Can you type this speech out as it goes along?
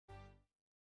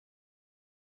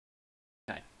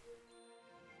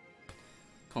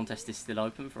Contest is still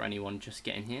open for anyone just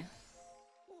getting here.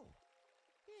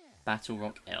 Battle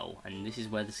Rock L, and this is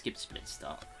where the skip splits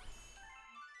start.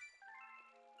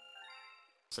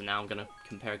 So now I'm going to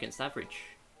compare against average.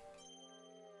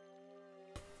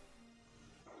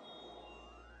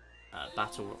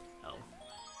 Battle Rock L.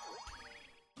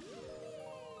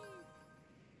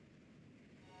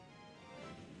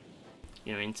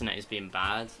 You know, internet is being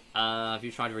bad. Have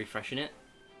you tried refreshing it?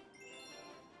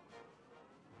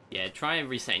 Yeah, try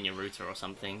resetting your router or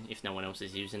something if no one else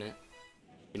is using it.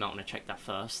 You might want to check that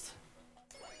first.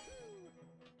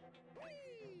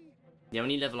 The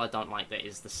only level I don't like that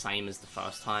is the same as the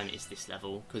first time is this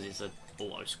level, because it's an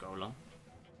auto-scroller.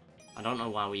 I don't know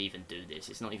why we even do this.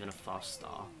 It's not even a fast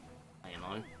star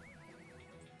AMO.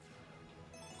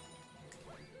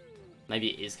 Maybe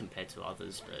it is compared to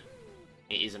others, but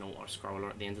it is an auto-scroller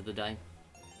at the end of the day.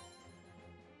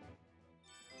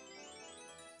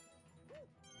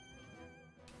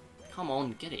 Come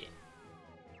on, get it.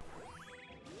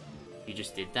 You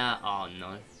just did that? Oh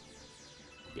no.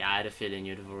 Yeah, I had a feeling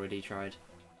you'd have already tried.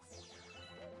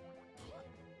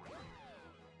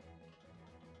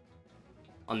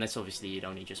 Unless obviously you'd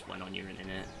only just went on your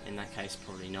internet. In that case,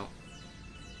 probably not.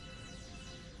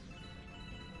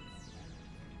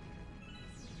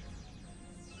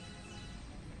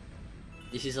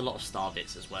 This is a lot of star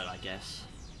bits as well, I guess.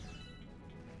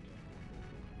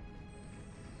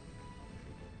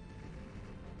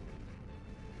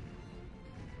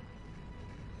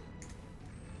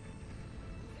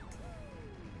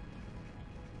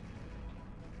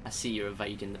 I see you're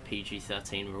evading the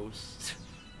PG-13 rules.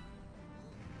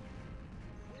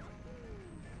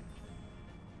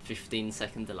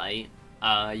 15-second delay.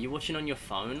 Are you watching on your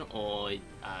phone or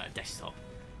desktop?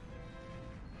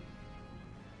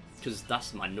 Because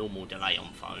that's my normal delay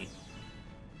on phone.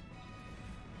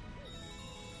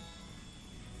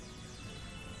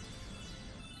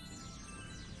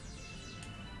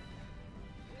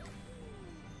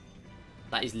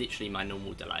 That is literally my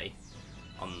normal delay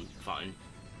on phone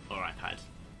or iPad.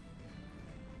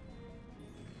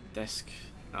 Desk.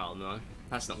 Oh no,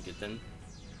 that's not good then.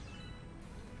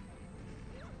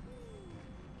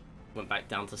 Went back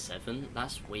down to 7.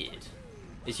 That's weird.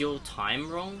 Is your time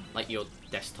wrong? Like your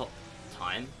desktop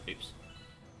time? Oops.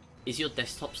 Is your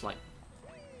desktop's like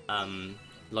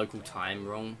local time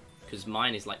wrong? Because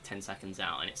mine is like 10 seconds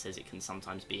out and it says it can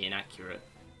sometimes be inaccurate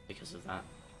because of that.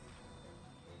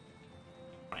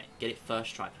 Right, get it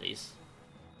first try please.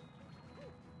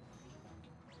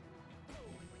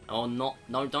 Oh, not,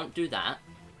 no, don't do that.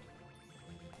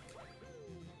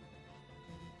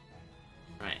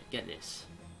 Right, get this.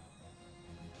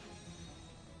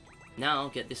 Now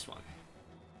get this one.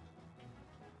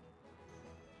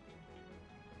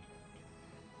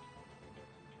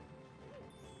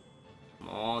 Come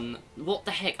on. What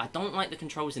the heck? I don't like the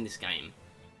controls in this game.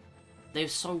 They're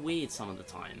so weird some of the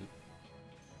time.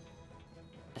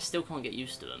 I still can't get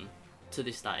used to them. To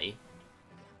this day.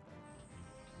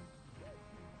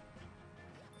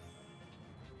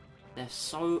 They're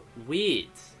so weird.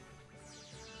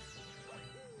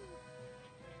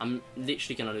 I'm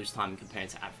literally going to lose time compared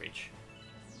to average.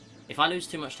 If I lose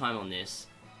too much time on this,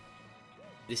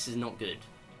 this is not good.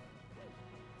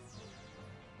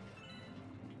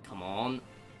 Come on.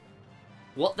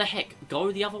 What the heck?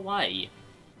 Go the other way.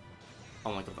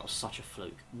 Oh my god, that was such a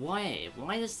fluke. Why?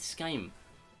 Why does this game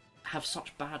have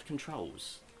such bad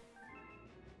controls?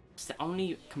 It's the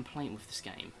only complaint with this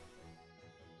game.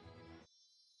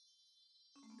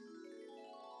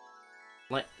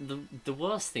 Like, the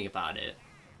worst thing about it,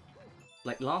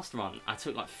 like, last run, I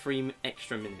took like 3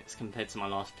 extra minutes compared to my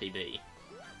last PB.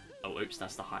 Oh, oops,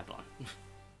 that's the high bar.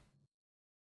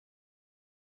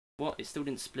 What? It still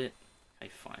didn't split? Okay,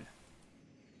 fine.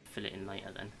 Fill it in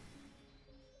later then.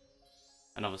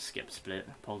 Another skip split,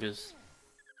 poggers.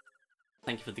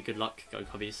 Thank you for the good luck, go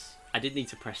Cubbies. I did need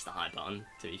to press the high button,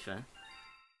 to be fair.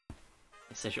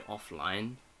 It says you're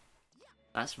offline.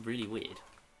 That's really weird.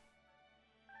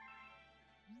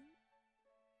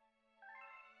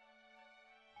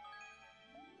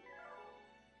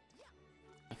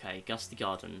 Okay, Gusty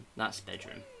Garden, that's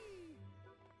bedroom.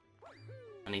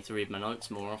 I need to read my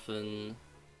notes more often,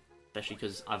 especially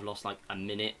because I've lost like a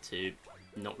minute to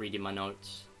not reading my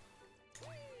notes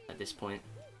at this point,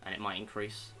 and it might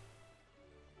increase.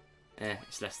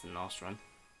 It's less than last run.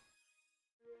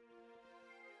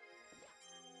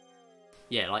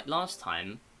 Yeah, like last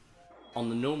time, on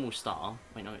the normal star,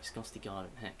 wait no, it's Gusty Garden,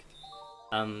 heck.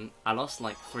 I lost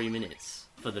like 3 minutes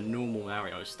for the normal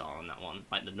Mario star on that one,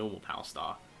 like the normal power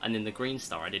star. And then the green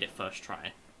star, I did it first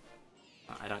try.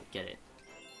 I don't get it.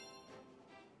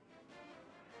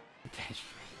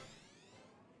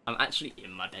 I'm actually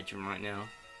in my bedroom right now.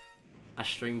 I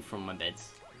stream from my bed.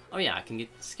 Oh yeah, I can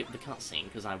skip the cutscene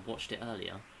because I watched it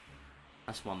earlier.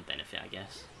 That's one benefit, I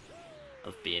guess,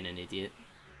 of being an idiot.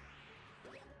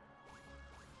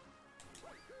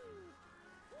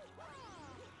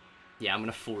 Yeah, I'm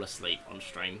gonna fall asleep on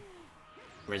stream.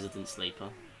 Resident sleeper.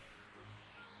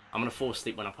 I'm gonna fall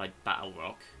asleep when I play Battle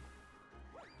Rock.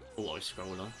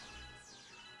 Auto-scroller.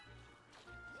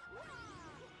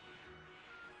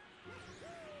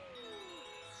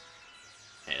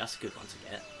 Okay, that's a good one to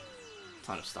get.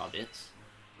 Ton of star bits.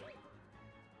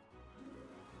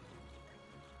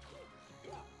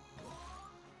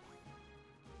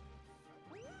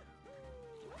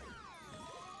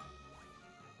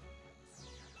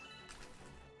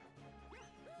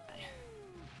 Okay.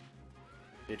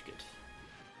 Good.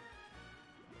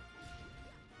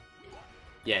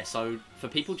 Yeah, so for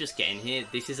people just getting here,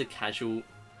 this is a casual...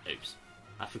 Oops.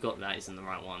 I forgot that isn't the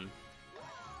right one.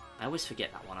 I always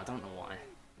forget that one, I don't know why.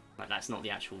 Like, that's not the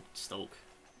actual stalk.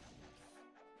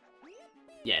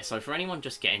 Yeah, so for anyone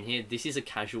just getting here, this is a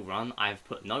casual run. I've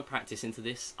put no practice into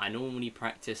this. I normally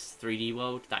practice 3D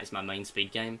World. That is my main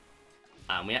speed game.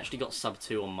 We actually got sub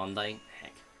 2 on Monday.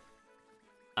 Heck.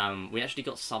 We actually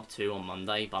got sub 2 on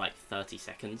Monday by like 30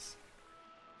 seconds.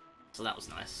 So that was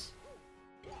nice.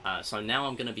 So now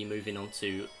I'm going to be moving on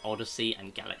to Odyssey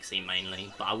and Galaxy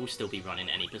mainly. But I will still be running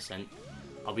any %.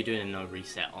 I'll be doing a no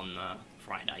reset on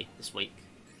Friday this week.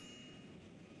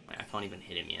 Wait, I can't even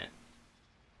hit him yet.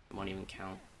 It won't even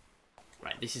count.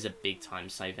 Right, this is a big time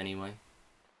save anyway.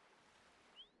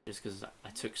 Just because I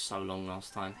took so long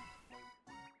last time.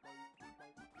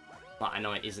 Like, I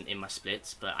know it isn't in my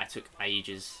splits, but I took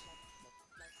ages.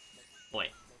 Boy,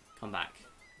 come back.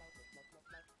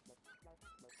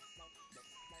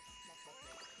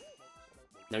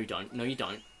 No you don't, no you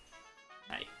don't.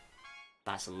 Hey,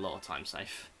 that's a lot of time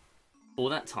save. All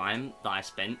that time that I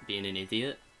spent being an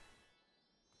idiot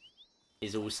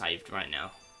is all saved right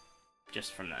now.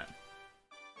 Just from that.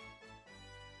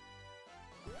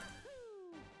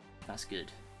 That's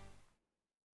good.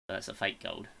 That's a fake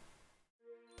gold.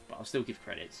 But I'll still give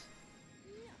credits.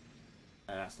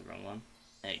 That's the wrong one.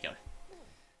 There you go.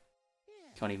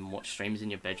 Can't even watch streams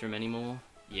in your bedroom anymore.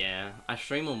 Yeah, I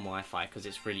stream on Wi-Fi because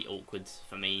it's really awkward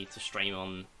for me to stream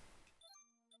on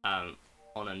a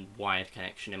wired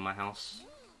connection in my house.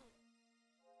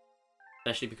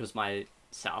 Especially because my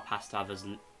setup has to have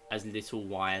as little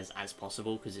wires as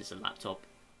possible because it's a laptop.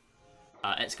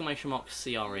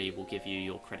 !CRE will give you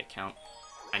your credit count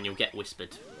and you'll get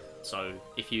whispered. So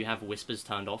if you have whispers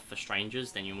turned off for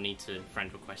strangers, then you'll need to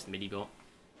friend request Midibot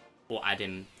or add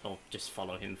him or just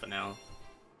follow him for now.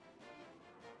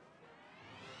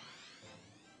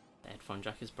 The headphone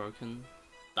jack is broken.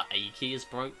 The A key is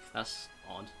broke. That's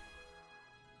odd.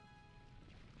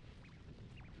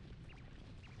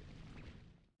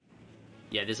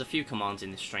 Yeah, there's a few commands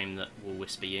in this stream that will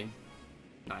whisper you.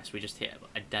 Nice, we just hit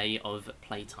a day of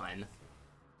playtime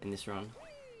in this run.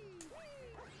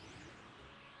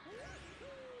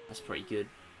 That's pretty good.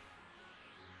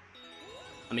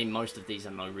 I mean, most of these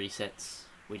are no resets.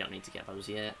 We don't need to get those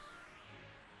yet.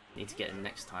 Need to get them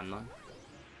next time though.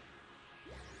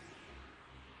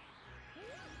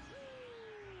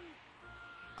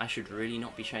 I should really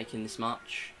not be shaking this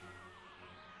much.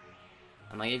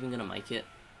 Am I even gonna make it?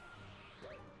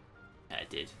 Yeah, I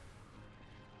did.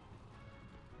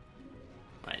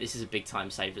 Right, this is a big time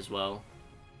save as well.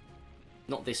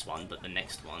 Not this one, but the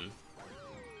next one.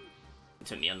 It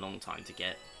took me a long time to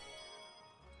get.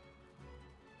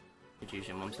 Could use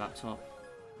your mum's laptop.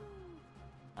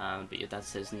 But your dad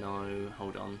says no.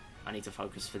 Hold on. I need to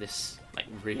focus for this. Like,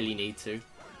 really need to.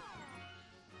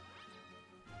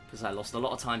 Because I lost a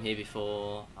lot of time here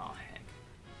before. Oh, heck.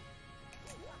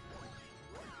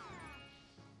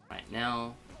 Right,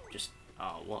 now, just...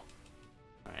 Oh, what?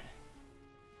 Right.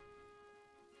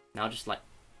 Now just, like,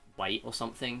 wait or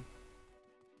something.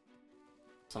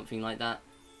 Something like that.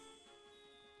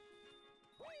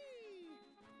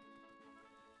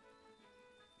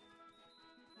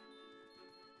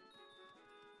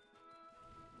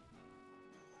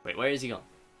 Wait, where is he gone?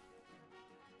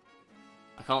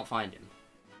 I can't find him.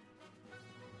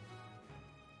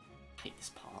 I hate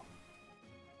this part.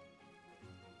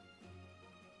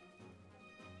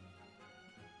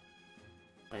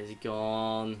 Where's he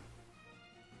gone?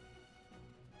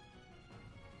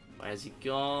 Where's he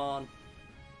gone?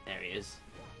 There he is.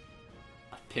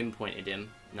 I've pinpointed him.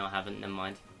 No, I haven't. Never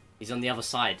mind. He's on the other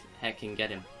side. Heck, can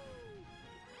get him.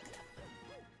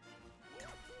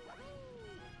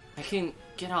 I can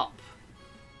get up.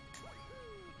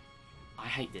 I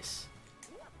hate this.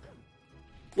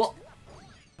 What?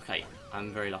 Okay,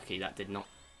 I'm very lucky that did not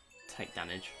take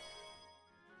damage.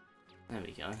 There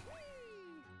we go.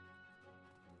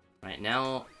 Right,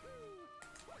 now...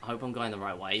 I hope I'm going the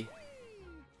right way.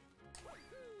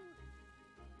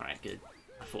 Alright, good.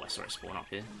 I thought I saw it spawn up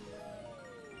here.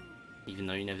 Even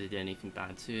though you never did anything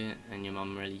bad to it, and your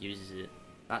mum really uses it.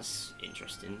 That's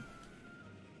interesting.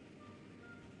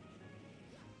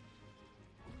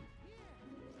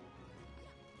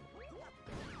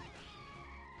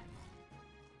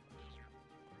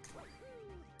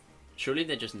 Surely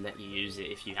they just let you use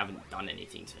it if you haven't done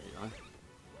anything to it, though.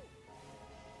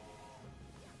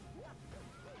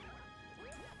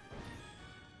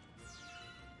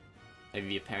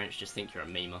 Maybe your parents just think you're a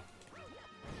memer.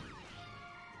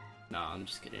 No, I'm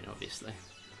just kidding, obviously.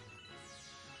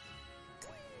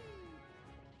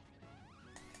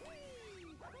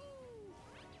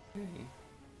 Hey.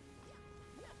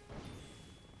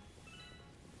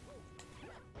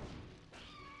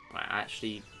 Right, I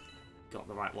actually got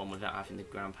the right one without having to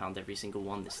ground pound every single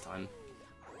one this time.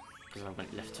 Because I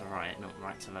went left to right, not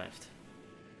right to left.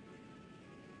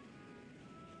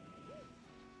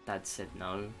 Dad said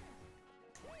no.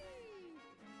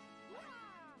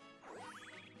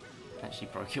 Actually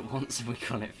broke it once and we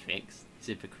got it fixed.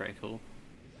 Super critical.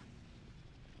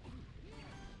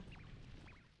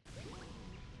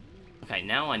 Okay,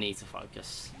 now I need to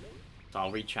focus. So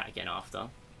I'll read chat again after.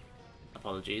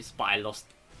 Apologies, but I lost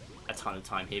a ton of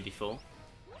time here before.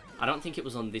 I don't think it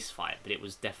was on this fight, but it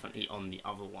was definitely on the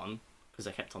other one, because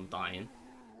I kept on dying.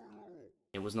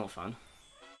 It was not fun.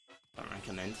 Don't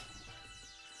recommend.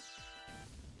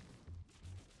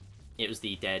 It was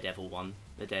the Daredevil one,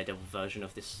 the Daredevil version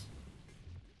of this.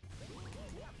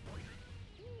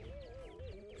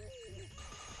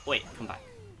 Wait, come back.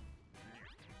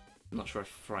 I'm not sure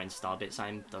if throwing star bits at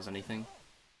him does anything.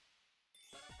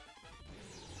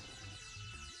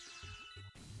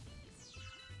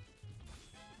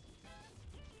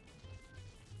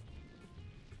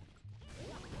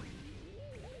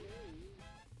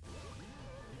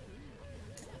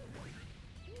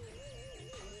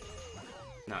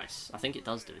 Nice. I think it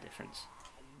does do a difference.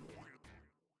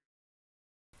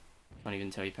 Can't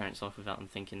even tell your parents off without them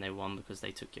thinking they won because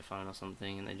they took your phone or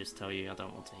something and they just tell you, I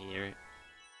don't want to hear it.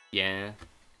 Yeah,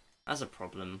 that's a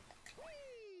problem.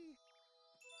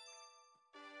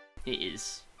 It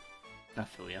is. I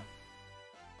feel ya.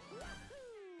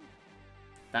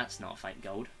 That's not fake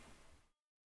gold.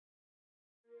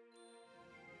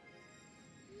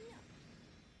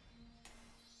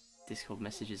 Discord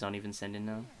messages aren't even sending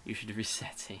now. You should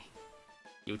reset it.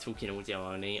 You were talking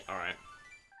audio only. Alright.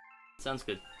 Sounds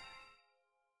good.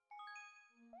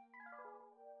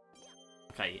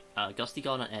 Okay, Gusty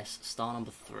Garden S, star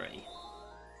number 3.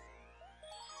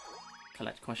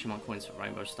 Collect question mark coins for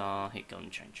Rainbow Star, hit Golden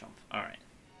Chain Chomp. Alright.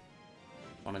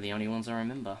 One of the only ones I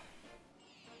remember.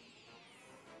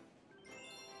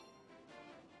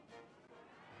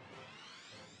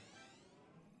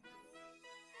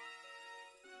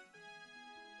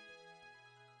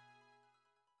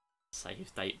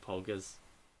 Save date poggers.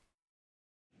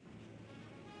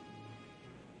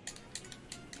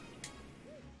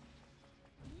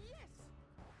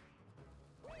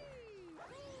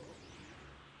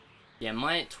 Yeah,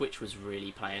 my Twitch was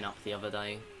really playing up the other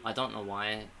day. I don't know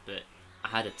why, but I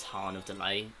had a ton of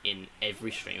delay in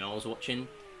every stream I was watching.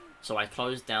 So I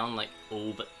closed down like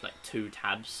all but like 2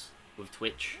 tabs with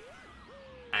Twitch,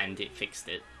 and it fixed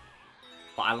it.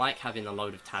 But I like having a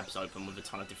load of tabs open with a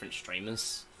ton of different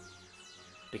streamers,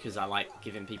 because I like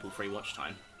giving people free watch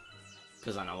time,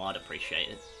 because I know I'd appreciate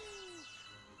it.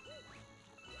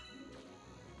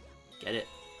 Get it?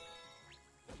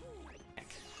 Heck.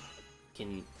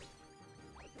 Can...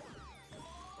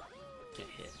 Get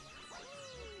hit.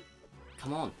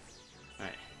 Come on.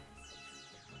 Alright.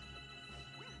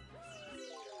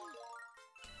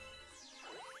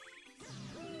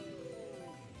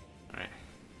 Alright.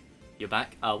 You're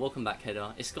back? Welcome back,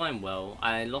 Header. It's going well.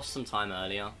 I lost some time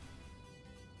earlier.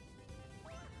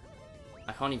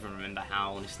 I can't even remember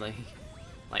how, honestly.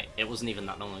 Like, it wasn't even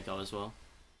that long ago as well.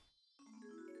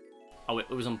 Oh, it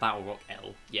was on Battle Rock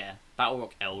L. Yeah, Battle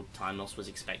Rock L time loss was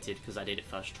expected because I did it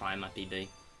first try in my PB.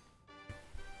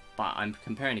 But I'm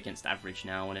comparing against average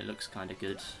now and it looks kind of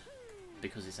good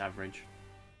because it's average.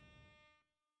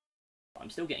 But I'm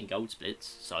still getting gold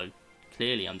splits, so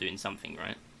clearly I'm doing something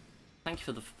right. Thank you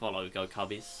for the follow, Go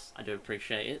Cubbies. I do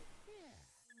appreciate it.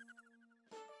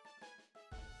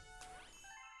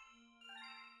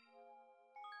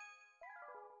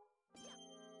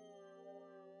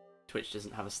 Twitch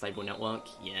doesn't have a stable network?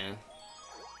 Yeah.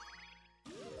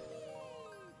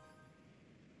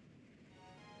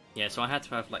 Yeah, so I had to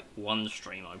have like 1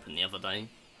 stream open the other day,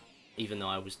 even though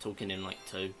I was talking in like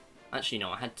 2. Actually, no,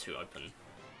 I had 2 open.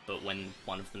 But when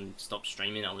one of them stopped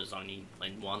streaming, I was only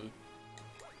in 1.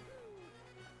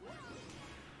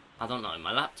 I don't know,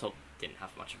 my laptop didn't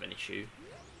have much of an issue.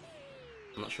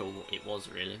 I'm not sure what it was,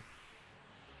 really.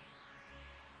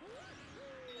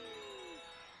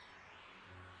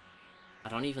 I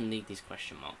don't even need these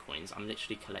question mark coins. I'm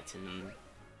literally collecting them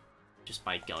just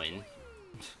by going.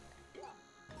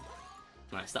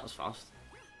 Nice, that was fast.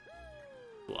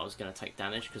 Thought I was going to take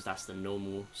damage because that's the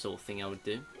normal sort of thing I would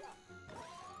do.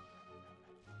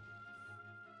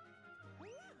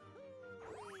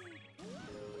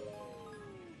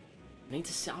 I need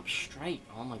to sit up straight.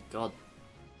 Oh my god.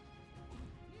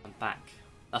 I'm back.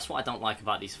 That's what I don't like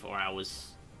about these 4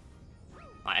 hours.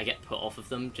 Like, I get put off of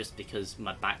them just because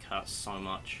my back hurts so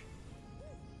much.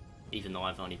 Even though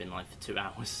I've only been live for 2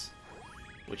 hours.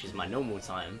 Which is my normal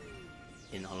time.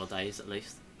 In the holidays, at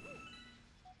least.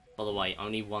 By the way,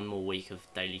 only 1 more week of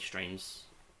daily streams.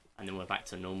 And then we're back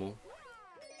to normal.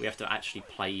 We have to actually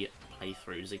play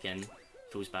playthroughs again.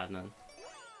 Feels bad, man.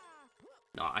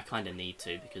 No, I kind of need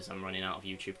to because I'm running out of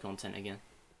YouTube content again.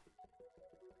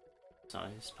 So,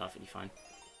 it's perfectly fine.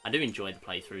 I do enjoy the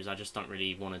playthroughs, I just don't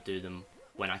really want to do them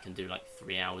when I can do like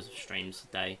 3 hours of streams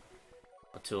a day.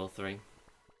 Or 2 or 3.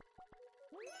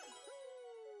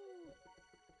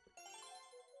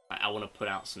 I want to put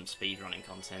out some speedrunning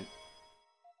content.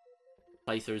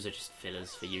 Playthroughs are just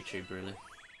fillers for YouTube, really.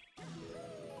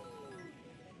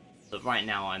 But right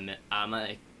now I'm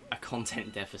at a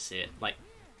content deficit. Like,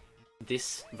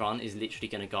 this run is literally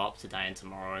going to go up today and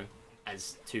tomorrow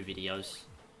as 2 videos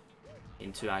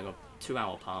in 2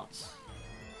 hour parts.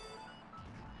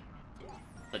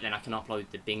 But then I can upload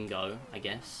the bingo, I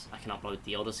guess. I can upload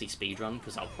the Odyssey speedrun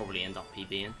because I'll probably end up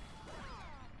PBing.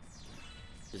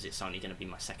 Because it's only going to be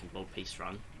my 2nd World Peace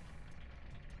run.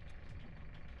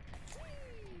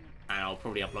 And I'll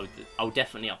probably upload I'll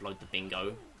definitely upload the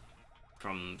bingo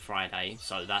from Friday,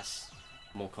 so that's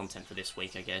more content for this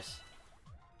week, I guess.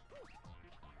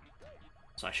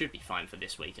 So I should be fine for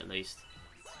this week, at least.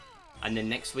 And then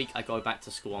next week, I go back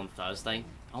to school on Thursday.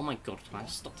 Oh my god, man,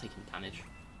 stop taking damage.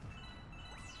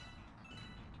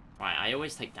 Right, I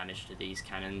always take damage to these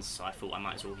cannons, so I thought I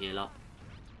might as well heal up.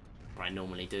 Or I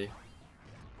normally do.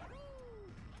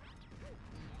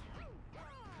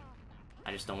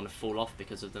 I just don't want to fall off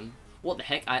because of them. What the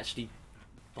heck? I actually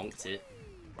bonked it.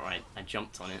 Right, I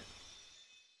jumped on it.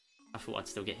 I thought I'd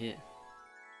still get hit.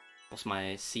 What's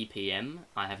my CPM?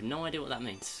 I have no idea what that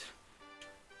means.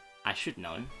 I should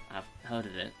know. I've heard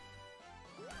of it.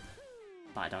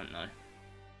 But I don't know.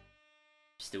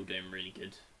 Still doing really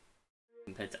good.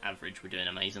 Compared to average, we're doing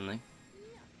amazingly.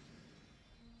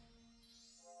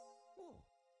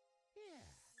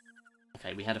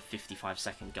 Okay, we had a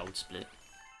 55-second gold split.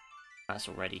 That's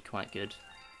already quite good.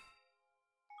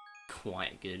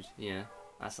 Quite good, yeah.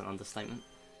 That's an understatement.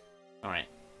 Alright.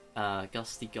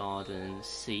 Gusty Garden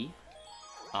C.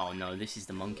 Oh no, this is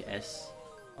the Monk S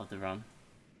of the run.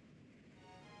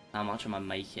 How much am I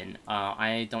making?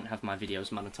 I don't have my videos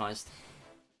monetized.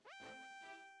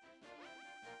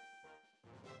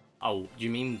 Oh, do you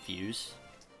mean views?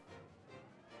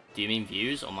 Do you mean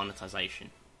views or monetization?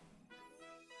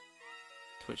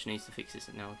 Twitch needs to fix this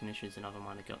networking issues and other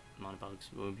minor bugs.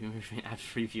 We'll be moving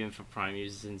ad-free viewing for Prime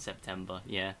users in September.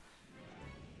 Yeah.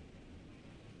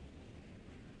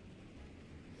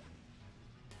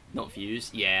 Not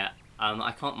views? Yeah.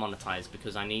 I can't monetize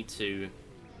because I need to...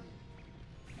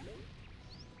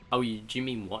 Oh, do you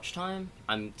mean watch time?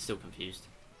 I'm still confused.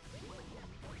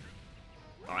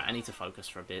 Alright, I need to focus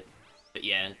for a bit. But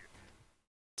yeah,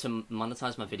 to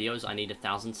monetize my videos, I need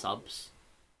 1,000 subs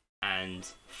and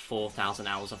 4,000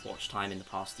 hours of watch time in the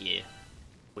past year,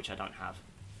 which I don't have.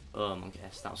 Oh, Monk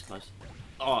S, that was close.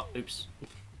 Oh, oops.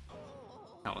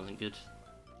 That wasn't good.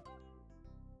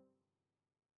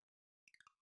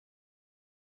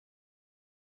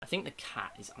 I think the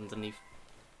cat is underneath.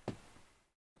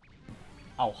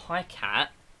 Oh, hi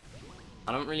cat.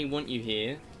 I don't really want you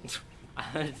here.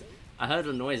 I heard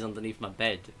a noise underneath my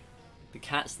bed. The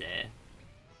cat's there.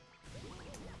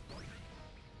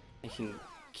 I can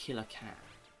kill a cat.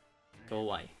 Go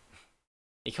away.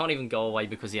 He can't even go away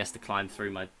because he has to climb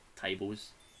through my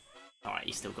tables. Alright,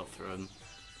 he still got through them.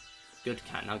 Good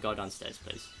cat, now go downstairs,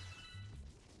 please.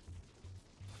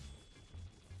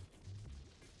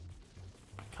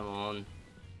 Come on.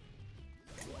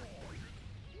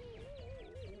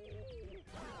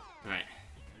 Right.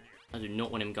 I do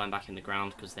not want him going back in the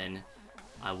ground because then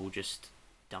I will just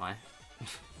die.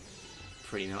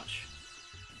 Pretty much.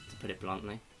 To put it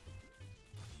bluntly.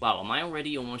 Wow, am I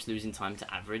already almost losing time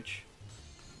to average?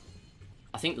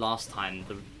 I think last time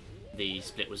the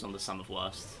split was on the sum of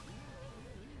worst.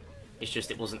 It's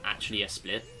just it wasn't actually a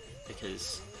split,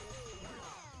 because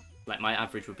like my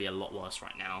average would be a lot worse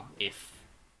right now if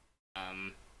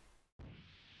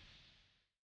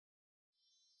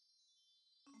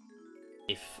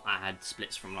I had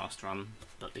splits from last run,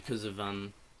 but because of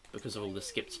all the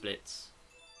skipped splits,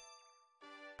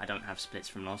 I don't have splits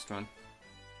from last run.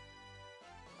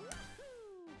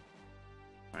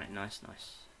 Right, nice.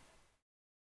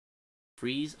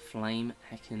 Freeze, Flame,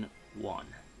 Heckin' 1.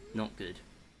 Not good.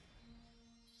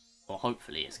 Well,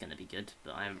 hopefully it's going to be good,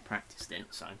 but I haven't practiced it,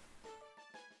 so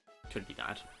could be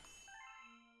bad.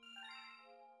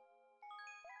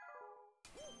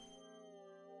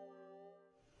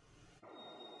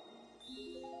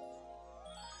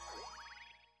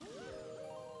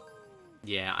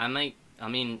 Yeah, I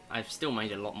mean, I've still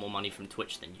made a lot more money from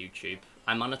Twitch than YouTube.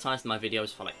 I monetized my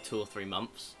videos for like 2 or 3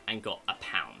 months and got £1.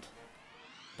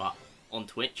 But on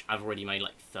Twitch, I've already made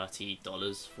like $30,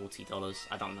 $40.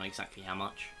 I don't know exactly how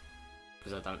much,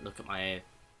 because I don't look at my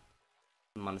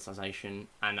monetization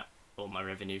or my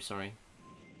revenue, sorry.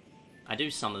 I do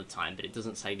some of the time, but it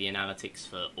doesn't say the analytics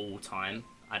for all time,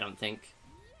 I don't think.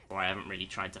 Or I haven't really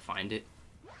tried to find it.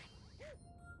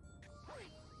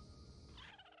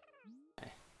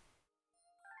 Okay.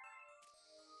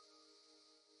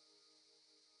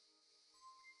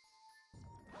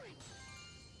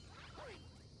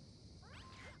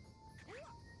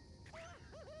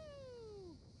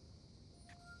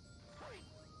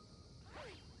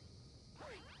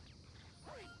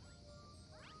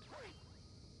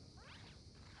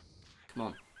 Come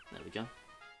on, there we go.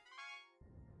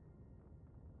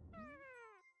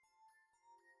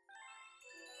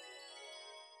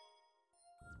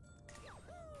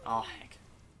 Oh, heck.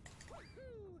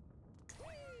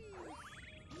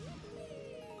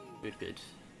 Good.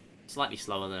 Slightly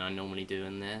slower than I normally do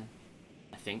in there,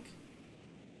 I think.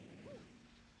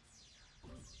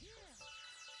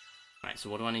 Right, so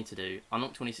what do I need to do?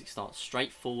 Unlock 26 stars,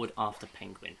 straight forward after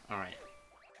Penguin. Alright.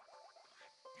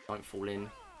 Don't fall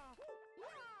in.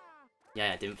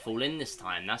 Yeah, I didn't fall in this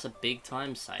time. That's a big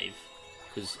time save.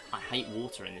 Because I hate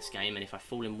water in this game, and if I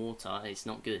fall in water, it's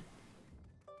not good.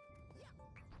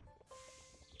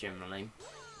 Generally.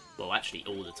 Well, actually,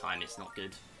 all the time it's not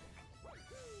good.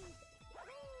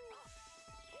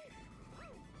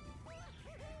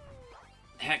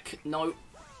 Heck, no.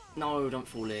 No, don't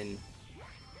fall in.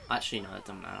 Actually, no, it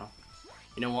doesn't matter.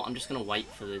 You know what? I'm just going to wait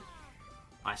for the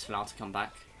Ice Flower to come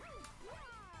back.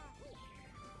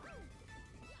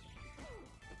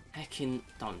 Heckin',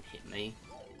 don't hit me.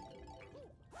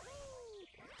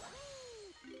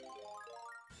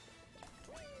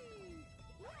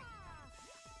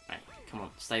 Right, come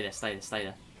on, stay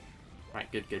there.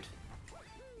 Right, good.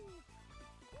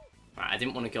 Right, I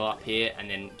didn't want to go up here and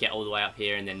then get all the way up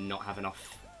here and then not have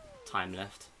enough time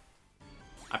left.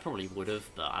 I probably would have,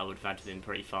 but I would have had to been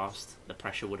pretty fast. The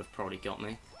pressure would have probably got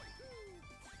me.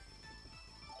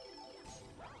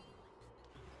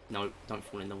 No, don't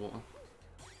fall in the water.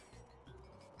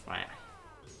 Right,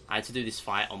 I had to do this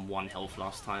fight on 1 health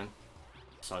last time,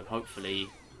 so hopefully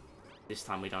this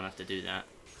time we don't have to do that,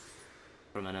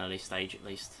 from an early stage at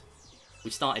least. We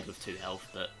started with 2 health,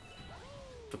 but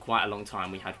for quite a long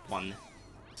time we had 1,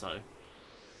 so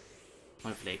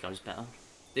hopefully it goes better.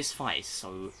 This fight is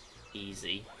so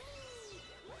easy.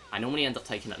 I normally end up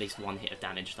taking at least 1 hit of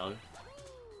damage though.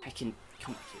 Heckin',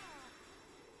 come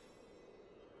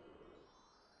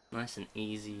on. Nice and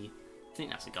easy. I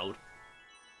think that's a gold.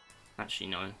 Actually,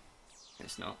 no,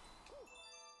 it's not.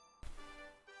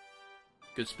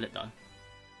 Good split though.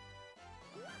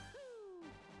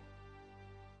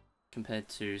 Compared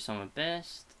to Summer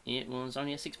Best, it was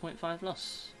only a 6.5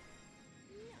 loss.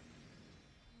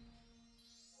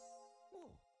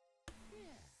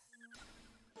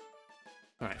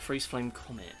 Alright, Freeze Flame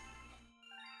Comet.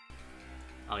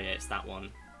 Oh yeah, it's that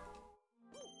one.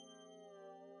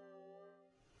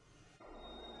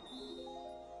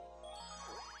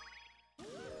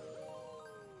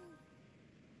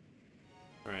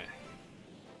 Right.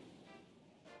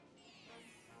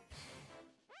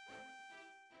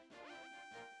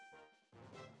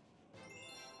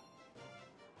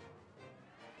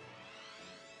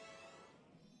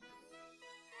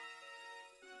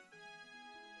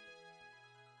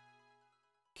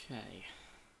 Okay.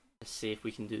 Let's see if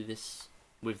we can do this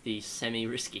with the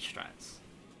semi-risky strats.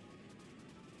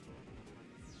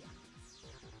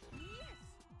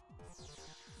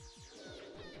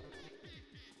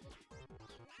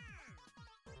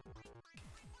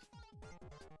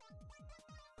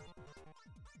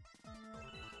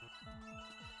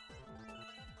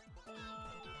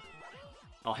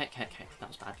 Oh, heck, that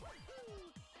was bad.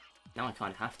 Now I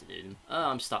kind of have to do them. Oh,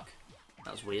 I'm stuck.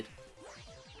 That was weird.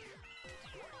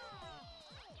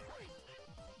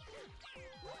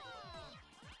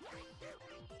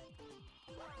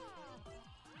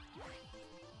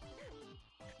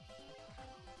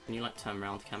 Can you like turn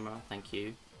around camera? Thank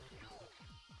you.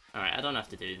 Alright, I don't have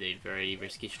to do the very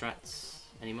risky strats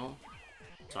anymore.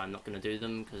 So I'm not going to do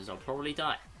them because I'll probably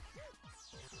die.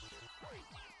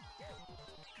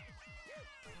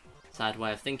 Sad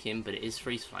way of thinking, but it is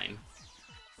freeze flame.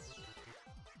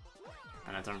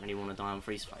 And I don't really want to die on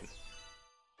freeze flame.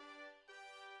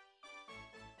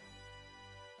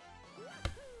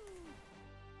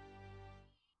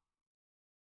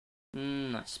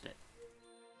 Nice bit.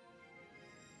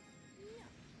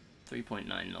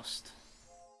 3.9 lost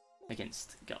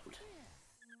against gold.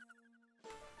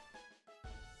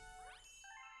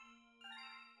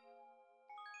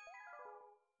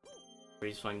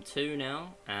 Freeze flame 2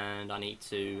 now, and I need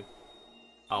to...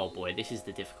 Oh boy, this is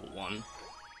the difficult one.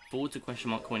 Forward to question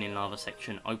mark coin in lava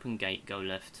section, open gate, go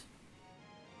left.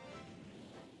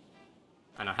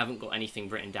 And I haven't got anything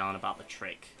written down about the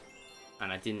trick,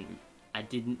 and I didn't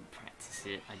practice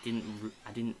it. I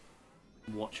didn't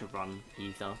watch a run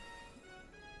either,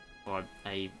 or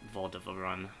a VOD of a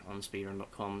run on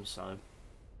speedrun.com, so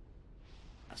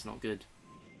that's not good.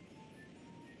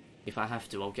 If I have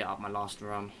to, I'll get up my last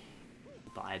run,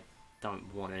 but I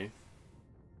don't want to.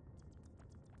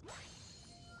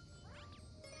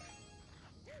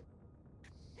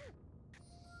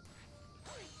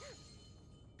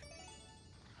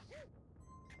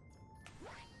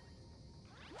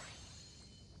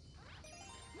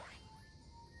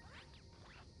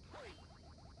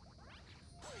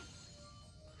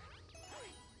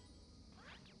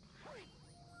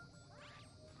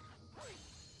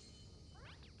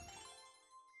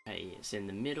 Okay, it's in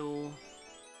the middle.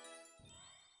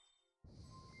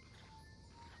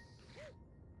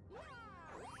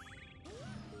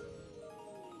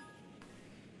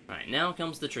 Right, now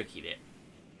comes the tricky bit.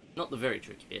 Not the very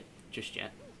tricky bit, just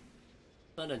yet.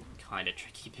 But a kind of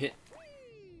tricky bit.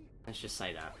 Let's just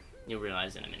say that. You'll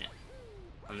realise in a minute.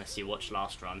 Unless you watch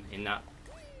last run. In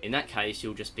that case,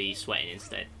 you'll just be sweating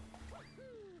instead.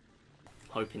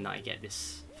 Hoping that I get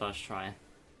this first try.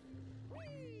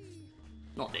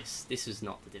 Not this. This is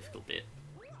not the difficult bit.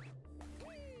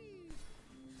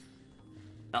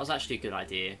 That was actually a good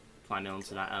idea, climbing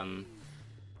onto that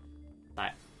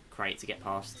that crate to get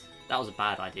past. That was a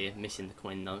bad idea, missing the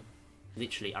coin though.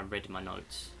 Literally, I read my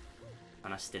notes,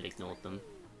 and I still ignored them.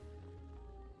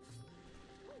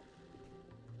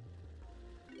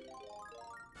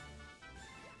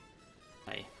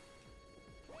 Okay.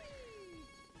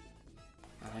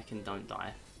 I reckon don't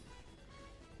die.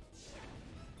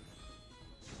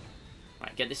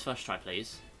 Right, get this first try,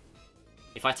 please.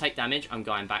 If I take damage, I'm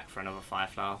going back for another fire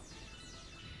flower.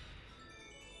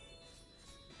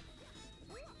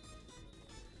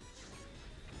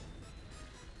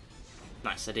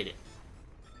 Nice, I did it.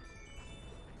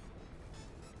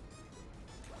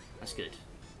 That's good.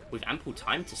 With ample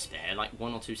time to spare, like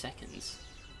 1 or 2 seconds.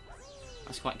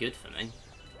 That's quite good for me.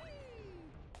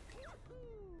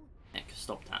 Heck,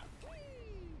 stop that.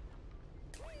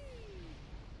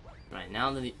 Right,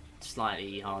 now the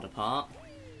slightly harder part.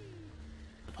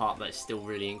 The part that is still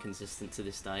really inconsistent to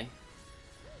this day.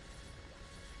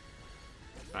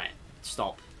 Right,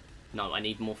 stop. No, I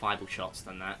need more fireball shots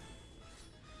than that.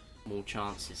 More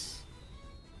chances.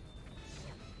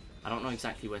 I don't know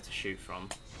exactly where to shoot from.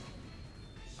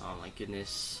 Oh my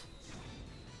goodness.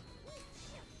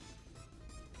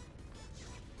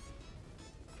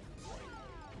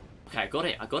 Okay, I got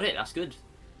it, that's good.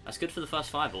 That's good for the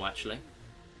first fireball, actually.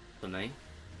 For me.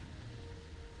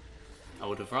 I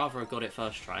would have rather have got it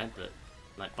first try, but,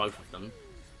 like, both of them.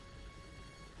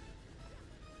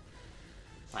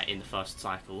 Like, in the first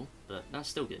cycle, but that's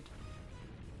still good.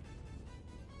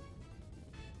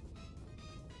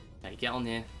 Okay, get on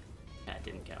there. Yeah, I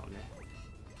didn't get on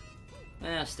there.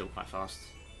 Yeah, still quite fast.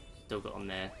 Still got on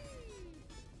there.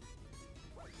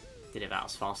 Did it about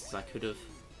as fast as I could have.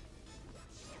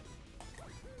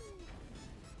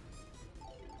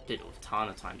 Did it with a ton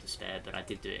of time to spare, but I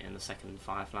did do it in the second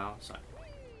fire flower, so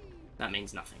that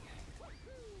means nothing.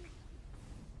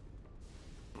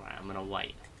 Right, I'm gonna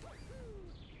wait.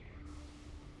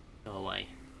 Go away.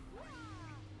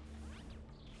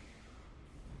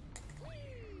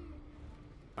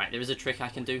 Right, there is a trick I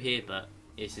can do here, but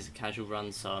this is a casual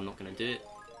run, so I'm not gonna do it.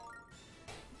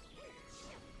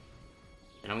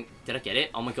 Did I get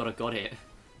it? Oh my god, I got it.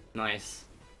 Nice.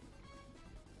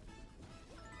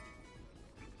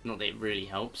 Not that it really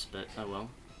helps, but oh well.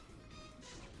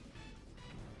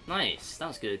 Nice, that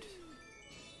was good.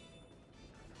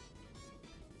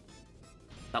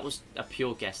 That was a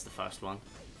pure guess, the first one.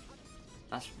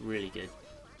 That's really good.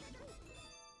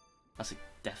 That's a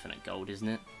definite gold, isn't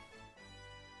it?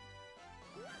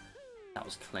 That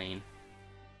was clean.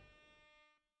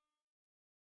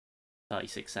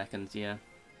 36 seconds, yeah.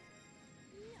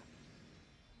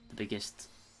 The biggest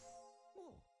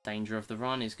danger of the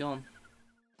run is gone.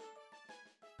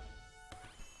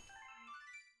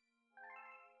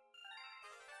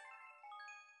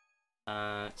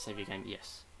 Save your game,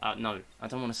 yes. No, I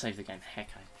don't want to save the game. Heck,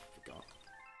 I forgot.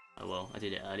 Oh well, I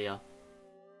did it earlier.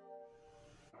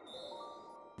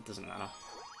 It doesn't matter.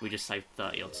 We just saved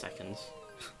 30 odd seconds.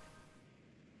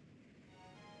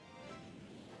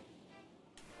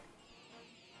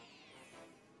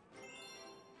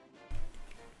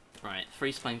 Right,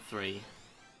 Freeze Flame 3.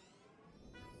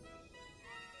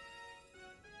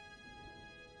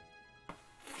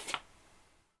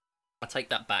 I take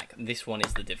that back. This one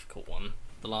is the difficult one.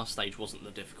 The last stage wasn't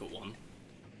the difficult one.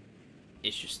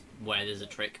 It's just where there's a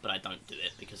trick, but I don't do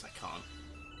it because I can't.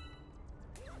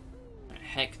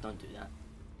 Heck, don't do that.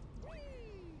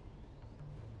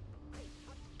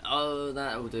 Oh,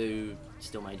 that'll do.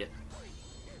 Still made it.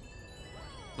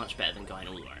 Much better than going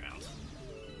all the way around.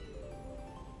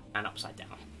 And upside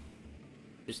down.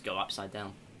 Just go upside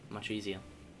down. Much easier.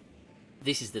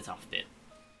 This is the tough bit.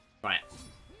 Right.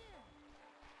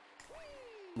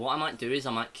 What I might do is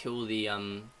I might kill the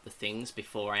things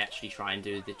before I actually try and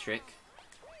do the trick.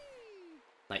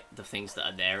 Like, the things that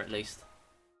are there, at least.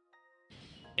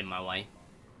 In my way.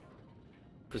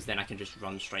 Because then I can just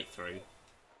run straight through.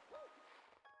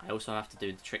 I also have to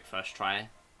do the trick first try.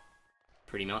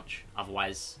 Pretty much.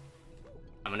 Otherwise,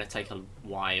 I'm going to take a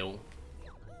while.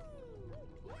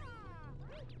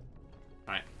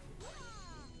 Right.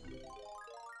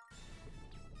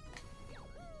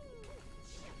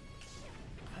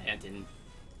 Okay, I didn't.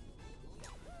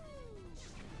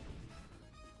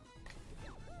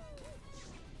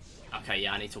 Okay,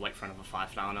 yeah, I need to wait for another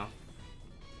Fireflower now.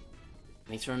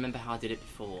 I need to remember how I did it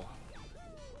before.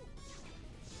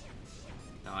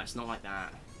 No, it's not like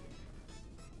that.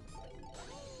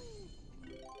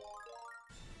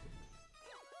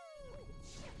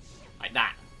 Like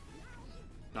that.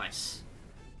 Nice.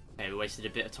 Okay, we wasted a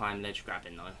bit of time ledge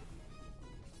grabbing though.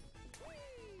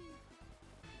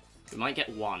 We might get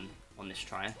one on this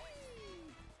try.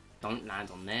 Don't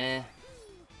land on there.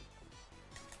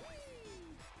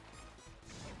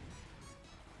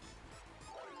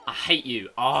 I hate you.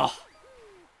 Oh,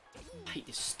 I hate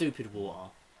this stupid water.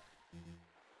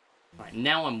 Right,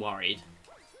 now I'm worried.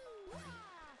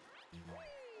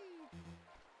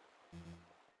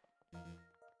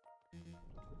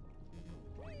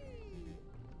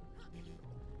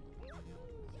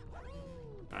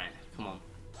 Right, come on.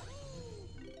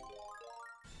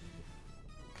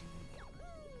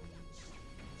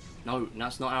 No,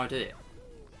 that's not how I do it.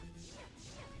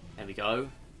 There we go.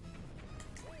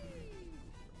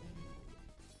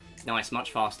 Nice,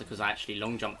 much faster because I actually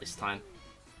long jumped this time.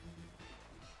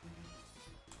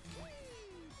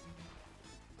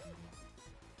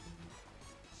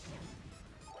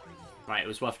 Right, it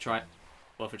was worth a try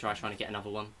trying to get another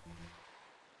one.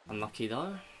 Unlucky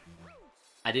though.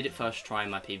 I did it first try in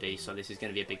my PB, so this is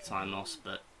going to be a big time loss,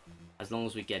 but as long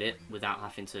as we get it without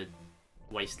having to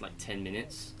waste like 10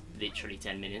 minutes, literally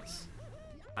 10 minutes,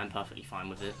 I'm perfectly fine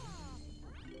with it.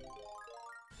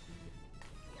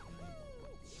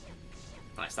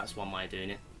 Nice, that's one way of doing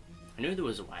it. I knew there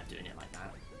was a way of doing it like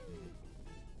that.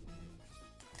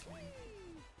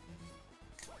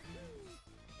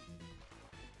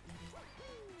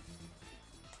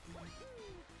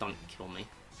 Don't kill me.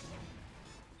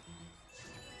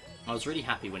 I was really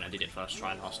happy when I did it first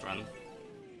try last run.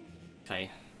 Okay,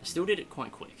 I still did it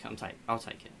quite quick. I'll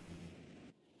take it.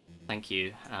 Thank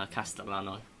you,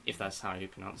 Castellano, if that's how you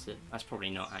pronounce it. That's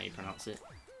probably not how you pronounce it.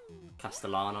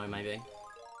 Castellano, maybe.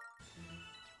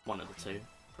 One of the two,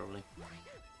 probably.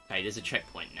 Okay, there's a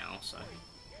checkpoint now, so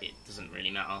it doesn't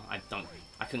really matter.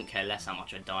 I couldn't care less how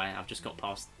much I die. I've just got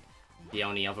past the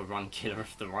only other run killer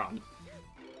of the run.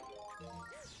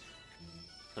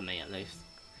 For me, at least.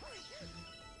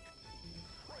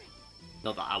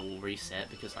 Not that I will reset,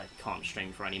 because I can't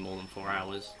stream for any more than 4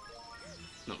 hours.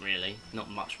 Not really. Not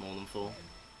much more than 4.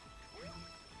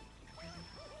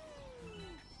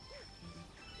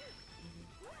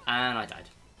 And I died.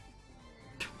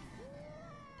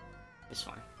 It's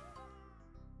fine.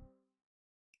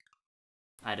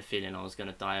 I had a feeling I was going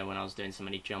to die when I was doing so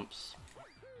many jumps.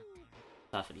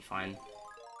 Perfectly fine.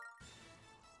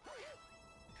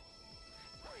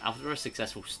 After a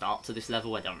successful start to this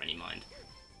level, I don't really mind.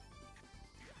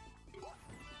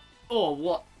 Oh,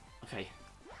 what? Okay.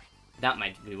 That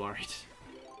made me worried.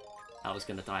 I was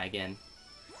going to die again.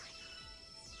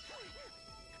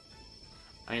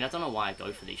 I mean, I don't know why I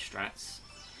go for these strats.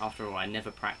 After all, I never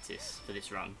practice for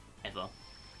this run. Ever.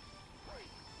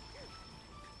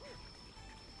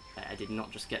 I did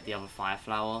not just get the other fire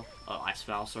flower, or ice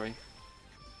flower, sorry.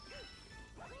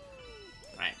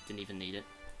 Right, didn't even need it.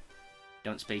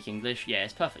 Don't speak English? Yeah,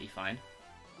 it's perfectly fine.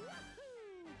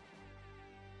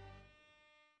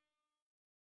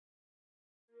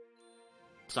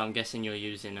 So I'm guessing you're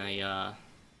using a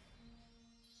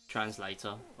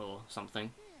translator or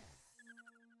something.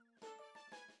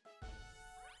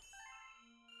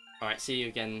 Alright, see you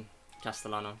again,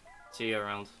 Castellano. See you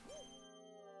around.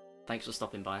 Thanks for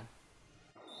stopping by.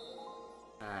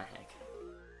 Ah, heck.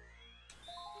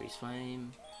 Freeze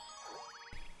flame.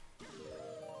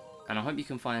 And I hope you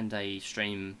can find a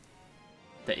stream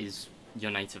that is your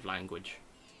native language.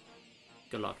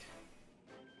 Good luck.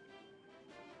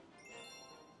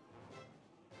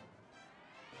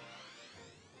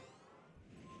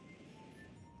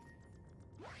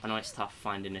 I know it's tough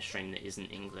finding a stream that isn't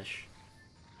English.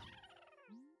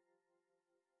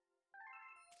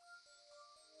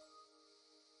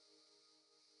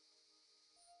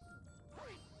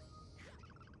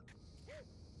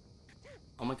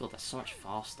 Oh my god, that's so much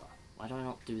faster. Why do I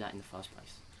not do that in the first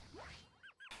place?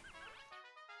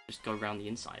 Just go around the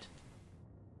inside.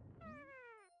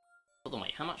 Hold on,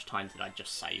 wait, how much time did I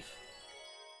just save?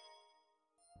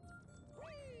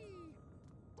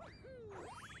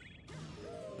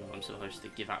 I'm supposed to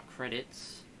give out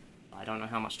credits. I don't know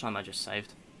how much time I just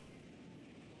saved.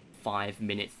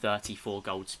 5-minute 34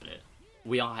 gold split.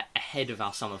 We are ahead of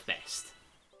our sum of best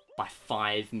by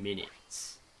 5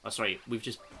 minutes. Oh, sorry, we've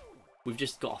just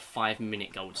got a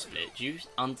 5-minute gold split. Do you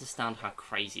understand how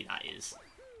crazy that is?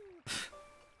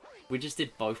 We just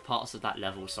did both parts of that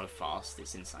level so fast,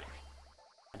 it's insane.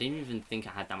 I didn't even think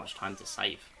I had that much time to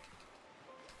save.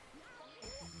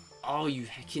 Oh, you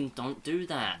heckin' don't do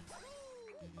that.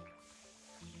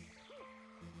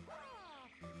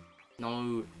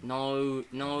 No, no,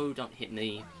 no, don't hit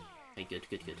me. Okay, good,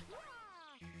 good, good.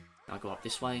 Now go up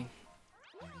this way.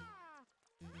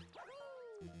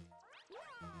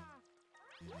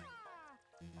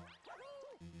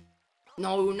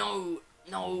 No, no,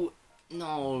 no,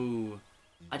 no.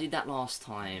 I did that last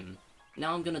time.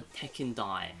 Now I'm gonna heckin'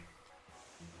 die.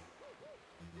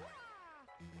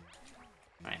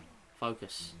 Right,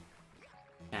 focus.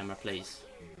 Camera, please.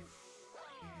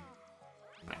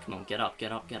 Right, come on, get up,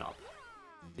 get up, get up.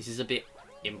 This is a bit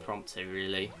impromptu,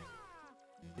 really.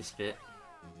 This bit.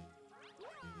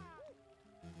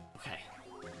 Okay.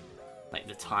 Like,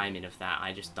 the timing of that,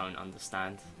 I just don't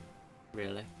understand.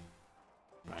 Really.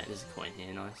 Right, there's a coin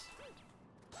here, nice.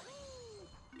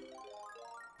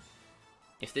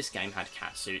 If this game had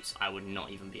cat suits, I would not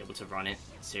even be able to run it,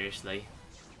 seriously.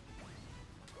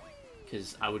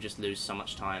 Because I would just lose so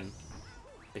much time.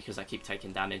 Because I keep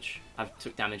taking damage. I've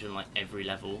took damage on like every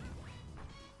level.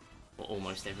 Or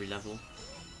almost every level.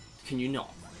 Can you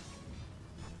not?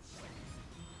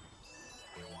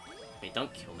 Wait,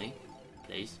 don't kill me,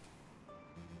 please.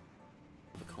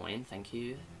 Have a coin, thank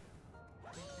you.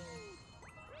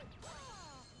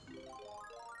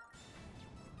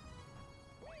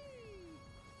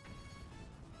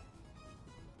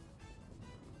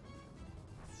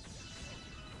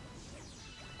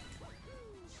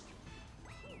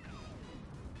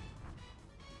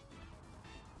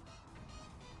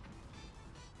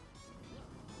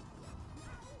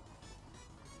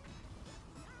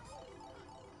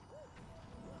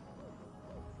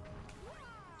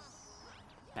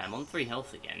 I'm on 3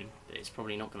 health again, but it's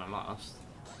probably not going to last.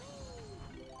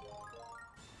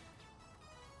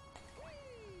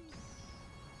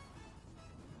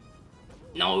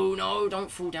 No, no, don't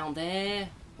fall down there.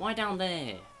 Why down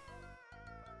there?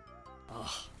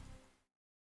 Ugh.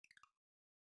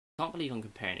 Can't believe I'm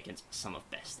comparing against my sum of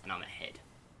best and I'm ahead.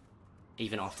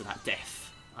 Even after that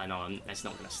death. I know it's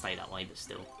not going to stay that way, but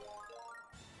still.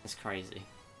 It's crazy.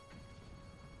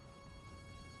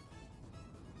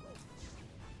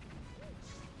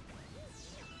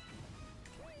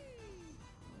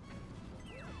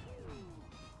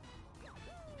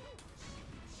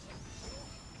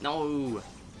 No!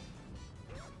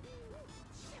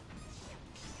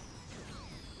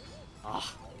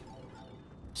 Ah.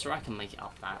 Sure, I can make it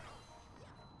up that.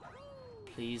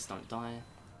 Please don't die.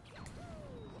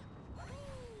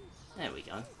 There we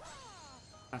go.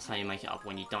 That's how you make it up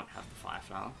when you don't have the fire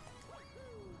flower.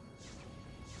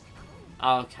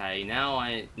 Okay, now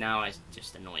it's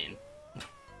just annoying.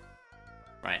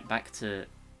 Right, back to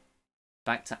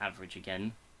average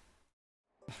again.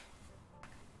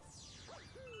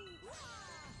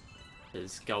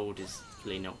 Because gold is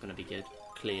clearly not going to be good.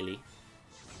 Clearly.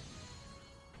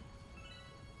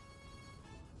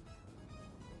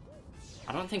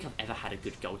 I don't think I've ever had a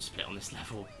good gold split on this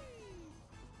level,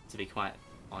 to be quite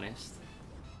honest.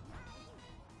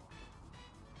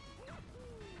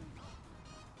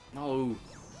 No.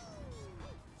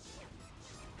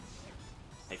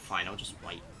 Okay, fine, I'll just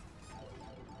wait.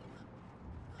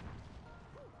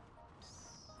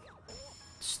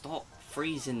 Stop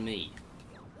freezing me.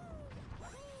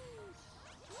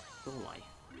 Go away.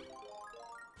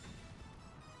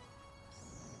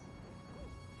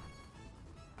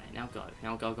 Right, now go.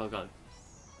 Now go, go, go.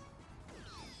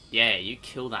 Yeah, you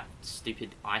kill that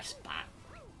stupid ice bat.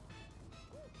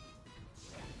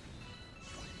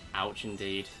 Ouch,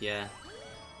 indeed. Yeah.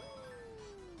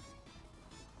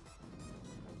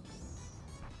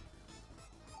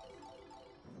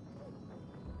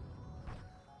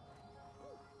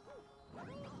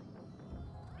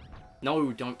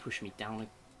 No, don't push me down.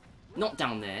 Not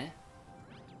down there.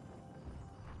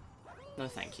 No,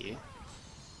 thank you.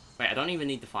 Wait, I don't even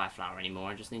need the fire flower anymore.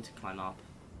 I just need to climb up.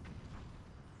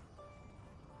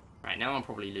 Right, now I'm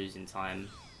probably losing time.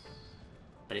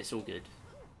 But it's all good.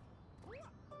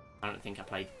 I don't think I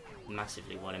played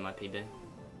massively well in my PB.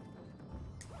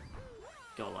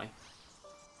 Go away.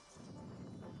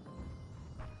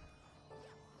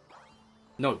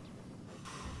 No.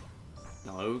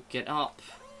 No, get up.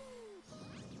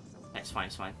 It's fine,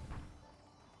 it's fine.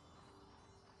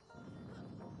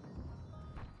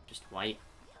 Just wait.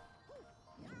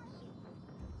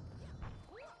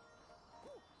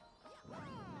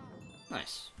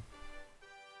 Nice.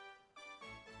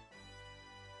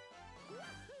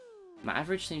 My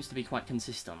average seems to be quite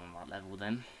consistent on that level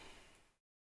then.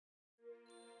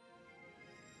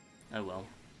 Oh well.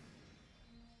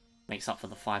 Makes up for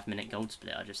the 5-minute gold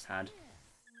split I just had.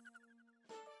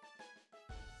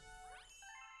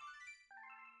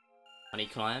 Honey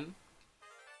climb.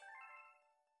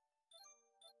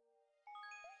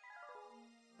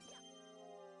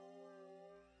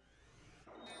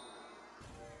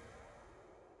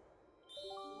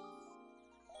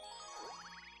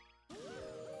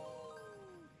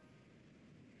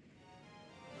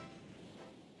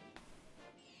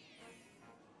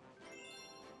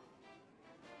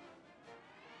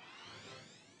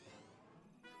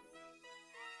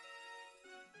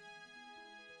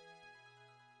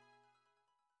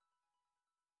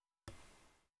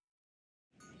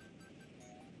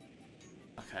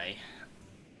 Okay,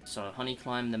 so Honey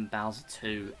Climb, then Bowser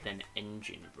 2, then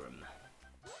Engine Room.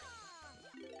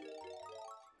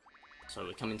 So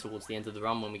we're coming towards the end of the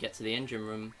run when we get to the Engine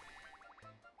Room.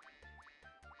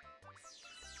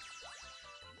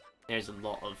 There's a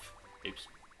lot of... oops.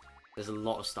 There's a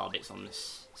lot of star bits on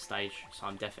this stage, so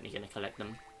I'm definitely going to collect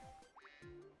them.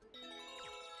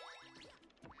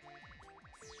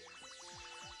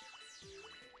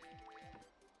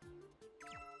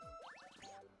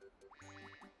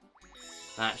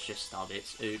 That's just star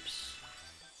bits. Oops.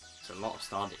 It's a lot of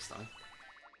star bits though.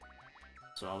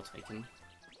 So I'll take them.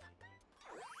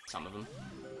 Some of them.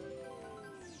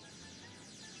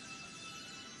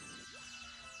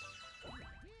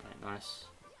 Right, nice.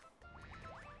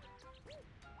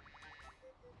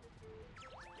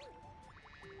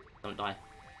 Don't die.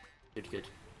 Good, good.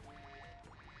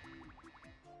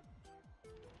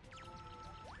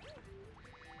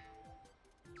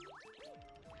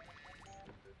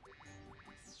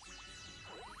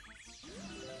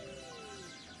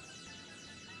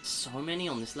 So many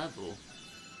on this level.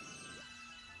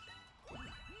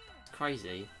 It's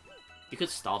crazy. You could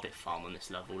starbit farm on this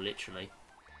level, literally.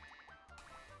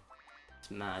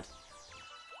 It's mad.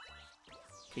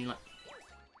 Can you, like,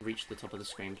 reach the top of the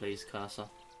screen, please, cursor?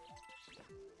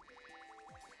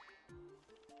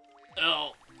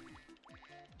 Oh!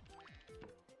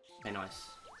 Okay, nice.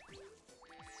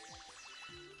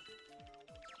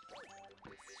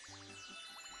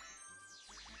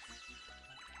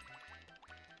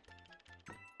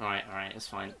 Alright, it's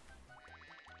fine.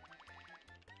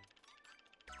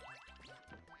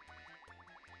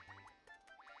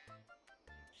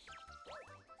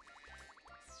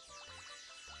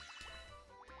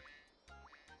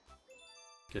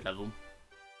 Good level.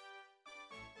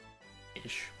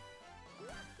 Ish.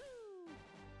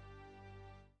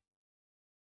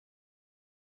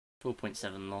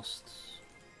 .7 lost.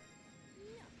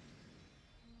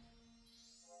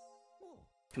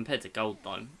 Compared to gold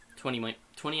though,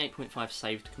 28.5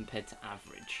 saved compared to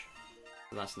average.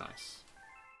 So that's nice.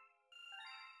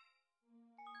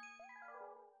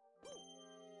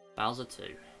 Bowser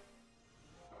 2.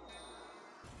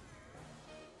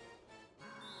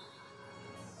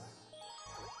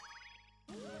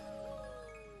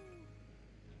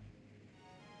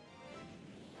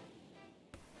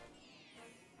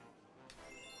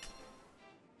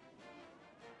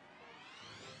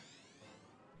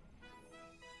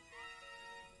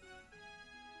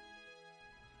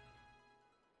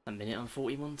 A minute and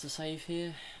 41 to save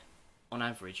here. On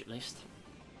average, at least.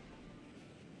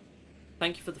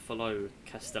 Thank you for the follow,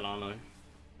 Castellano.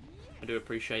 I do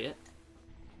appreciate it.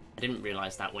 I didn't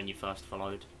realise that when you first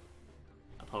followed.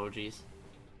 Apologies.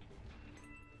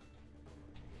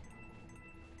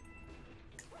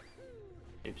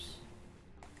 Oops.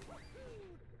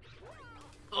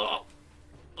 Oh!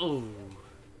 Oh!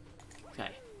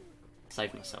 Okay.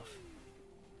 Saved myself.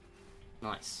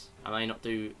 Nice. I may not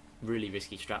do really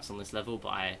risky strats on this level, but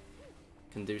I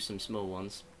can do some small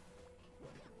ones.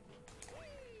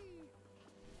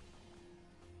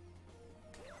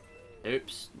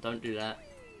 Oops, don't do that.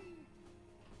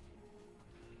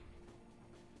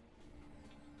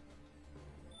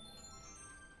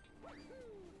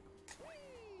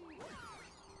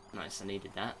 Nice, I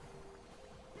needed that.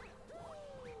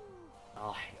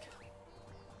 Oh, heck.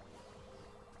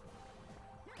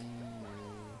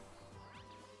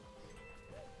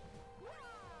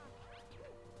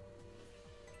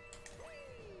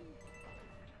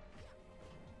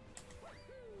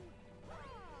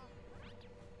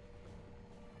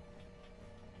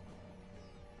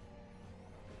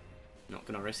 Not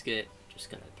gonna risk it, just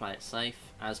gonna play it safe,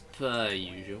 as per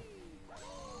usual.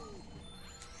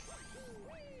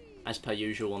 As per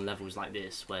usual on levels like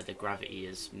this, where the gravity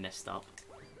is messed up.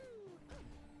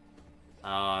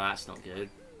 Oh, that's not good.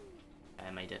 Okay,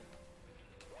 I made it.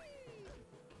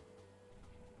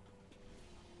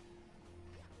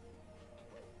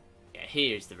 Yeah,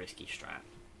 here's the risky strat.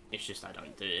 It's just I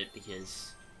don't do it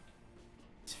because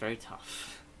it's very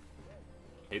tough.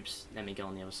 Oops, let me go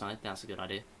on the other side, that's a good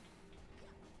idea.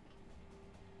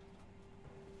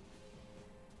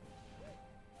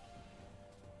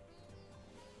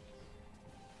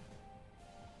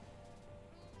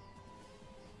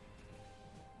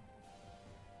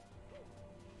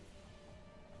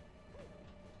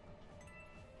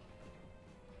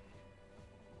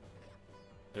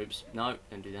 Oops, no,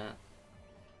 don't do that.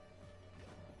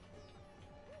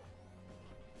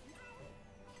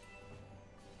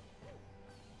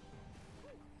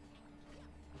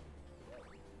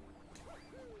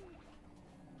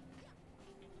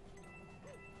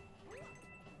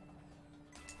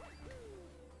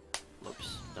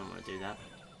 Whoops, don't want to do that.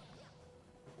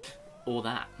 Or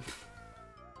that.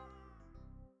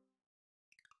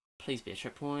 Please be a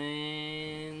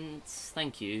checkpoint.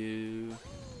 Thank you.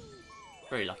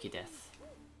 Very lucky death.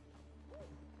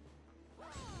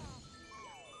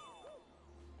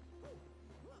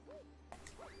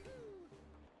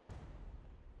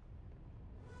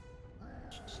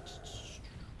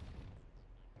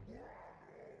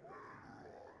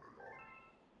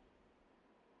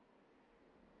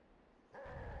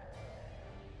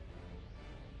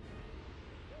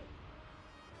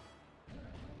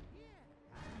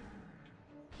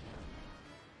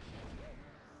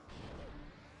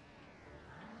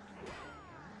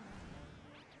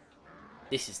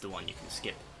 This is the one you can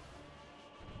skip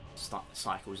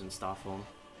cycles and stuff on.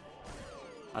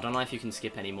 I don't know if you can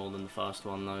skip any more than the first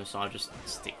one though, so I'll just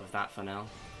stick with that for now.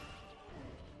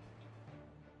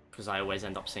 Because I always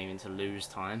end up seeming to lose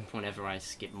time whenever I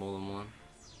skip more than one.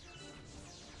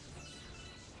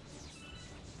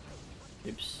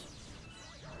 Oops.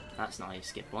 That's not how you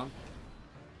skip one.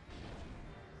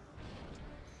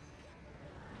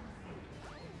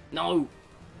 No!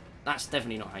 That's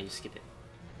definitely not how you skip it.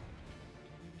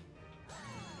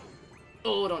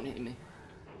 Oh, don't hit me.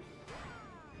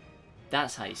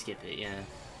 That's how you skip it, yeah.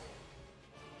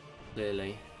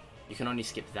 Clearly. You can only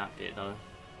skip that bit, though.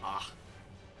 Ah.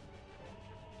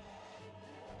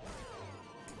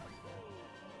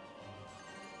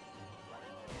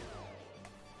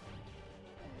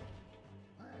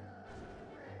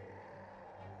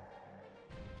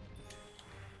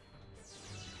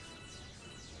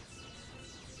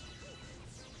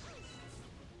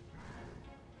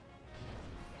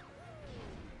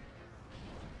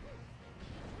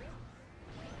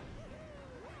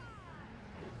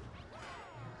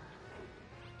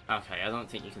 Okay, I don't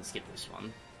think you can skip this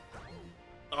one.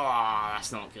 Oh,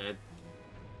 that's not good.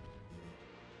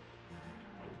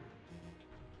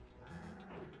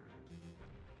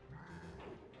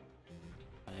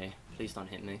 Okay, please don't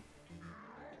hit me.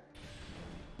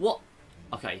 What?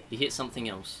 Okay, he hit something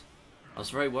else. I was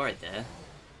very worried there.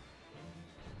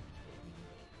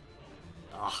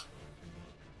 Ah.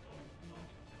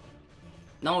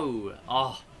 No!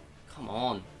 Oh, come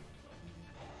on.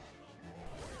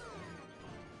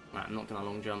 Right, I'm not gonna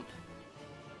long jump.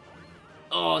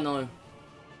 Oh no!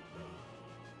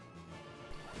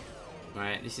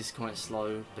 Right, this is quite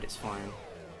slow, but it's fine.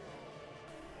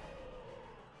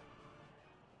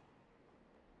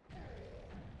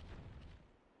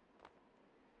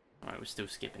 Right, we're still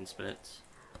skipping splits.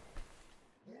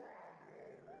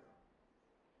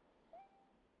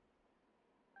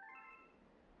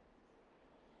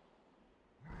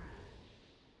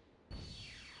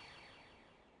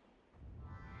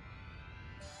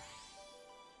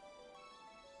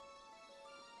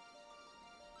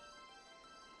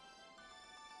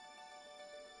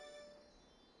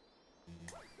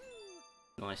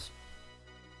 Nice.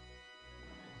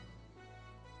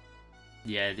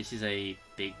 Yeah, this is a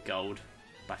big gold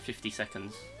by 50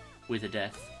 seconds with a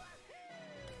death.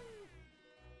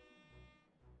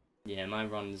 Yeah, my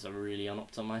runs are really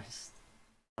unoptimized.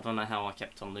 I don't know how I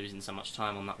kept on losing so much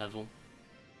time on that level.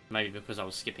 Maybe because I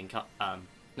was skipping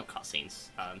not cutscenes,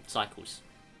 cycles.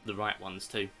 The right ones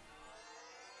too.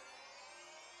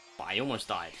 But I almost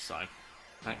died, so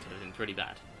that could have been pretty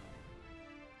bad.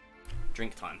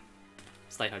 Drink time.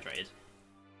 Stay hydrated.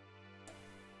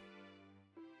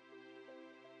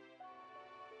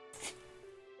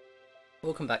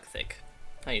 Welcome back, Thick.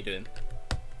 How you doing?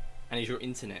 And is your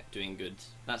internet doing good?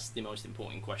 That's the most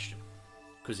important question.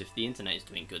 Because if the internet is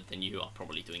doing good, then you are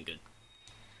probably doing good.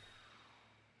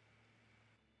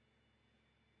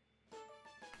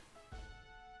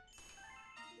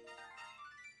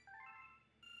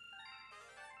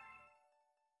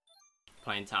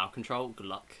 Playing tower control, good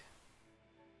luck.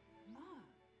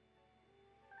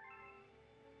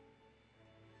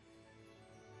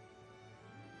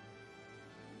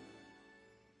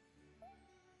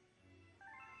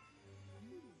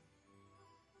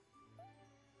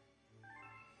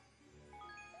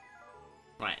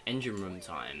 Right, engine room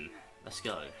time. Let's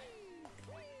go.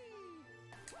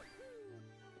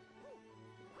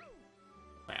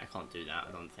 Wait, I can't do that,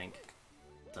 I don't think.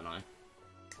 Don't know.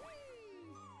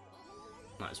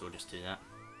 Might as well just do that.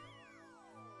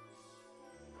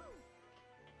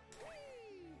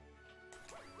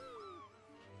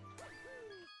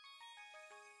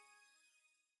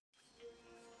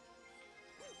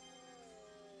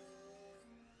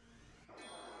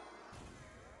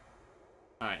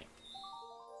 Alright.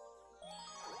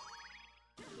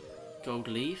 Gold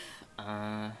leaf.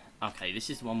 Okay, this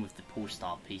is the one with the pull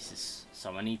star pieces.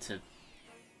 So I need to,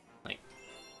 like,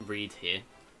 read here.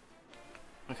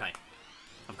 Okay.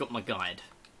 I've got my guide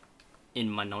in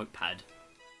my notepad.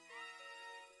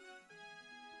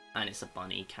 And it's a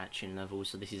bunny catching level,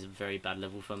 so this is a very bad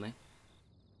level for me.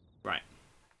 Right.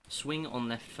 Swing on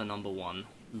left for number 1.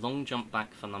 Long jump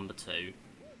back for number 2.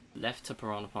 Left to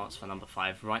piranha parts for number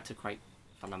 5. Right to crate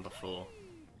for number 4.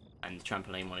 And the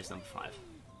trampoline one is number 5.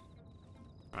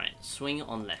 Right, swing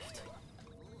on left.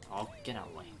 Oh, get out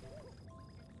of the way.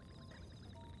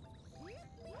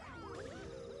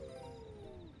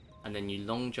 And then you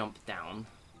long jump down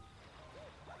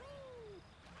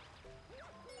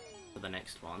for the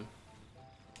next one.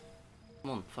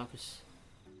 Come on, focus.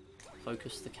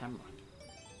 Focus the camera.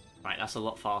 Right, that's a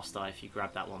lot faster if you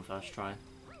grab that one first try.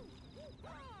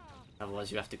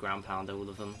 Otherwise you have to ground pound all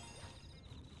of them.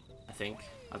 I think.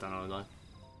 I don't know though.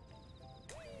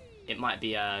 It might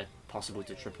be possible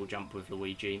to triple jump with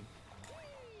Luigi,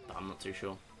 but I'm not too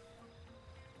sure.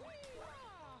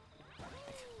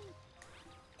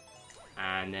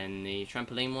 And then the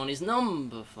trampoline one is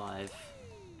number 5.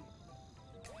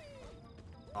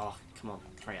 Oh, come on,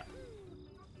 hurry up.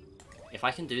 If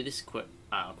I can do this quite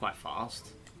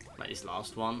fast, like this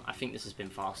last one, I think this has been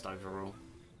fast overall.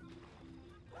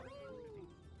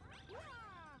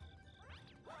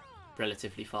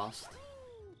 Relatively fast.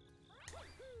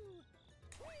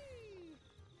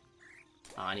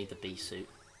 Oh, I need the bee suit.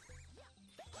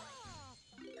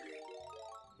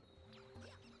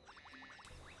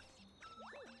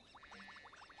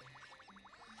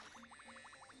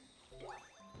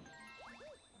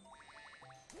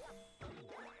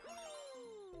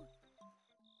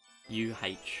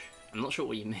 UH. I'm not sure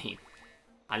what you mean.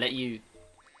 I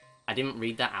didn't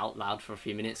read that out loud for a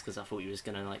few minutes because I thought you was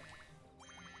gonna like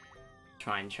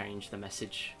try and change the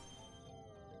message.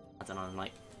 I don't know,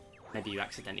 like maybe you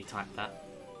accidentally typed that.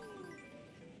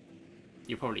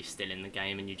 You're probably still in the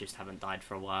game and you just haven't died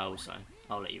for a while, so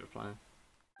I'll let you reply.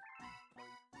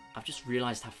 I've just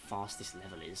realised how fast this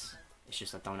level is. It's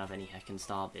just I don't have any heck and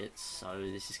star bits, so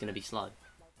this is gonna be slow.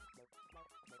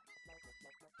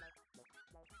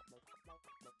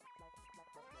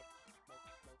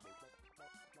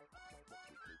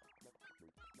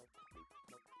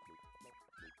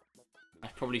 I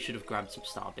probably should have grabbed some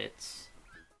star bits.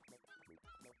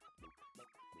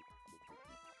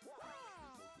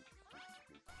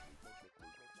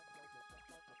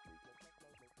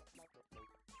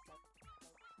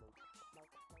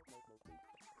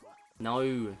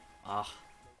 No! Ah.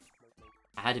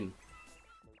 I had him.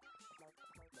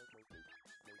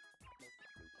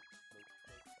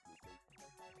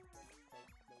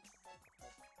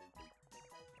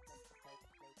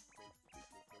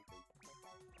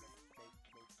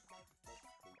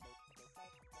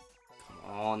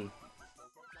 Come on.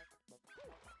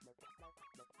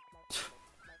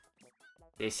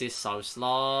 This is so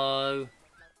slow.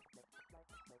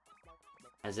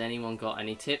 Has anyone got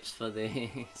any tips for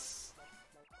this?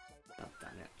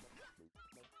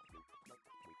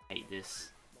 Hate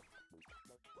this.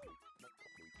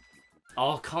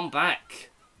 Oh, come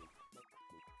back!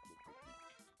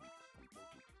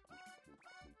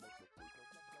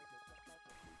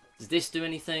 Does this do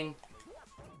anything?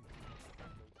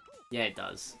 Yeah, it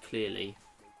does, clearly.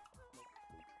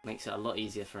 Makes it a lot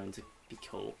easier for him to be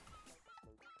caught.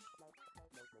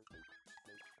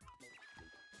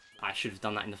 I should have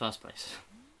done that in the first place.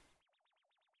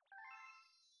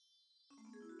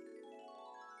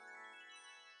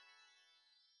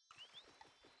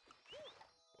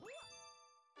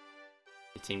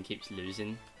 The team keeps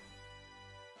losing.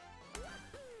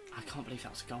 I can't believe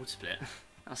that was a gold split.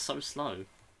 That's so slow.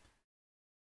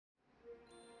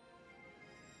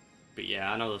 But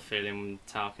yeah, I know the feeling with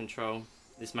tower control.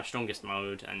 It's my strongest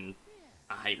mode, and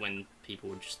I hate when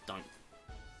people just don't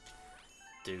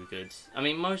do good. I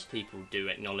mean, most people do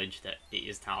acknowledge that it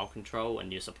is tower control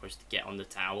and you're supposed to get on the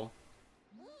tower.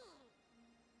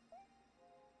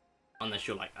 Unless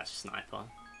you're like a sniper.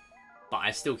 But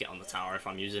I still get on the tower if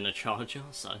I'm using a charger,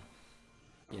 so,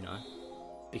 you know,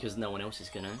 because no one else is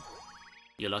gonna.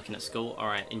 You're lurking at school?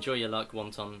 Alright, enjoy your luck,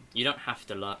 Wonton. You don't have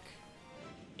to lurk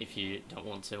if you don't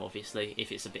want to, obviously,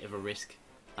 if it's a bit of a risk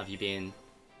of you being,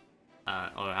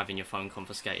 or having your phone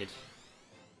confiscated.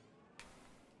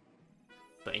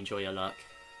 But enjoy your luck.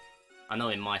 I know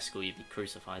in my school you'd be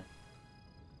crucified.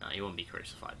 No, you wouldn't be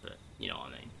crucified, but you know what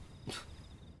I mean.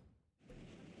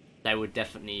 They would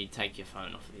definitely take your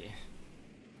phone off of you.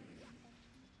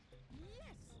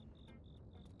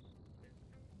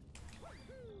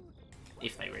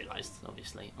 If they realised,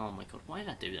 obviously. Oh my god, why did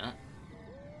I do that?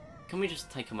 Can we just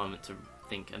take a moment to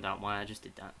think about why I just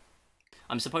did that?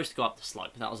 I'm supposed to go up the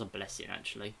slope. That was a blessing,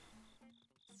 actually.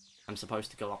 I'm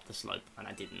supposed to go up the slope, and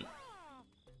I didn't.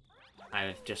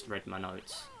 I've just read my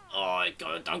notes. Oh,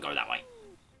 don't go that way!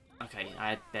 Okay,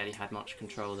 I barely had much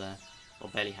control there. Or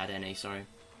barely had any, sorry.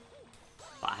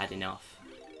 But I had enough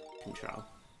control.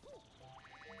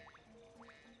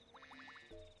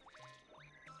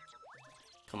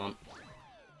 Come on.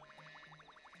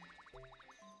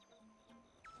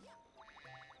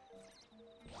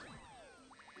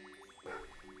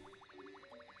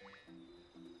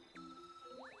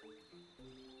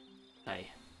 Hey.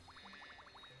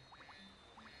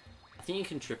 I think you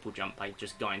can triple jump by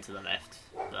just going to the left,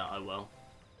 but oh well.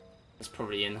 It's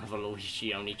probably another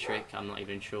Luigi only trick, I'm not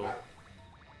even sure.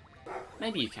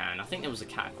 Maybe you can. I think there was a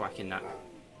cat quack in that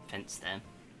fence there.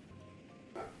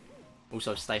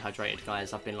 Also, stay hydrated,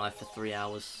 guys. I've been live for 3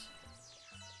 hours.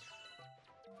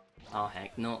 Oh,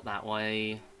 heck. Not that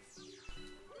way.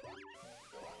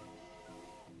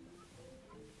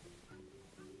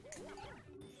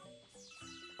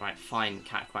 Right, fine,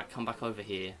 cat quack. Come back over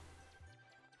here.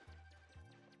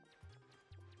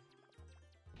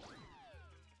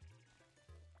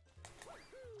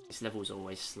 This level's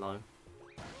always slow.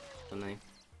 Don't they?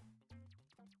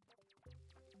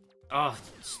 Oh,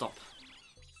 stop.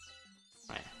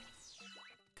 Right.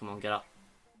 Come on, get up.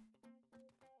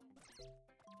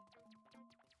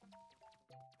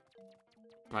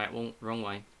 Right, well, wrong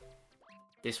way.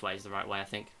 This way is the right way, I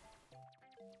think.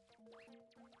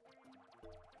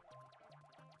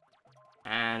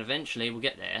 And eventually we'll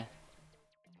get there.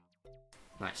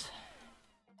 Nice.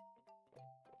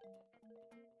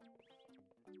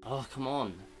 Oh, come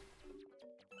on.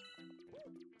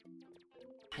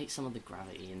 I hate some of the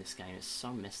gravity in this game. It's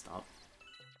so messed up.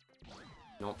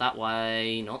 Not that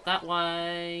way. Not that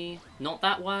way. Not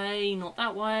that way. Not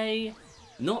that way.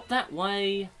 Not that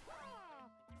way.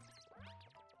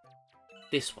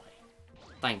 This way.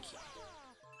 Thank you.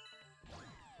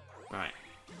 Right.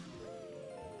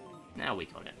 Now we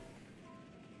got it.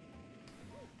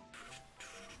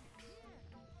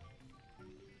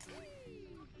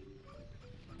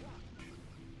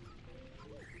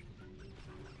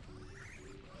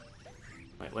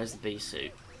 Wait, where's the bee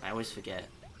suit? I always forget.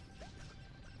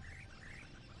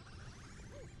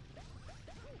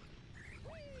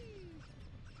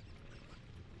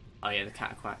 Oh yeah, the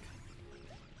cat quack.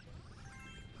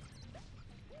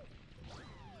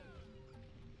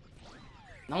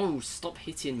 No, stop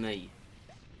hitting me.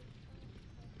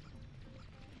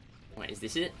 Wait, is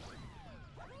this it?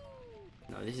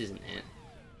 No, this isn't it.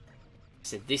 I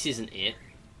said this isn't it.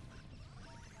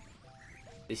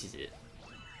 This is it.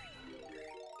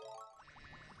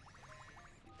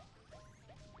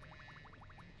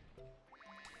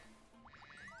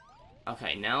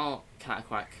 Okay, now cat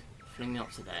quack, fling me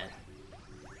up to there.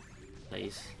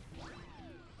 Please.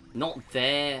 Not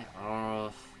there!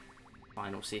 Oh,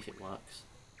 fine, we'll see if it works.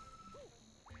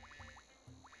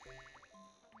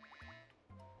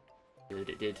 Good,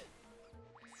 it did.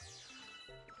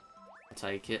 I'll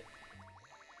take it.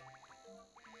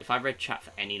 If If I read chat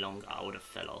for any longer, I would have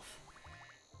fell off.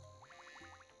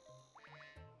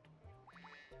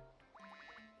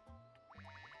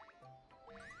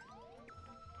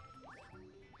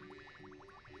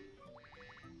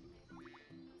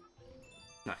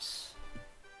 Nice.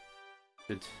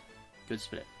 Good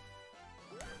split.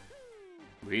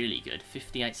 Really good.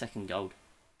 58-second gold.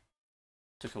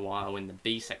 Took a while in the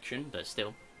B section, but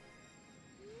still.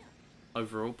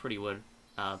 Overall, pretty well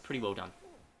done.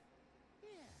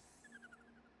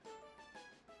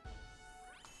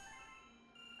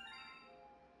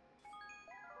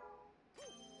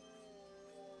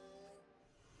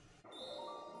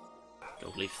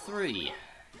 Gold leaf 3.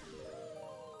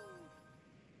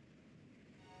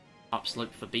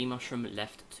 Upslope for B mushroom,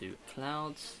 left to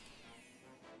clouds.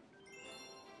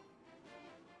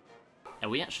 Are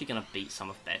we actually going to beat some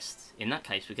of best? In that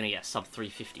case, we're going to get a sub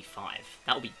 355.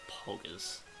 That'll be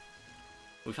poggers.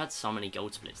 We've had so many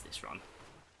gold splits this run.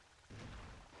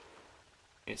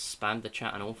 It's spammed the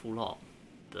chat an awful lot,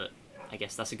 but I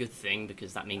guess that's a good thing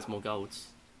because that means more golds.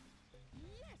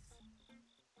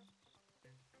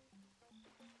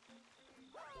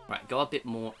 Right, go a bit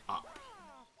more up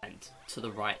and to the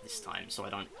right this time so I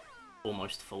don't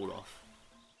almost fall off.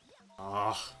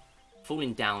 Ah,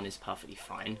 falling down is perfectly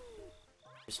fine.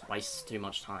 Just wastes too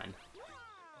much time.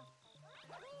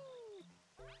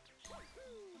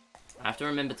 I have to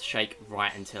remember to shake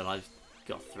right until I've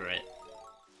got through it.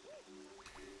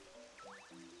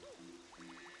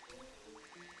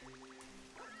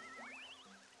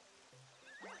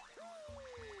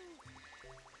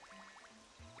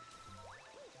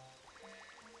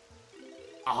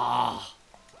 Ah,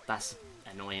 that's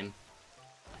annoying.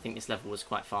 I think this level was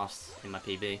quite fast in my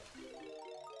PB.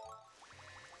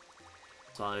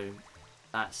 So,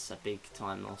 that's a big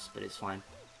time loss, but it's fine.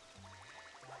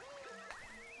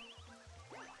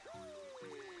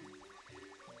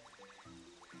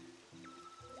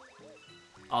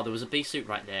 Oh, there was a B suit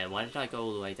right there. Why did I go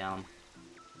all the way down?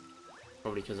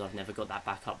 Probably because I've never got that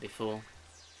back up before.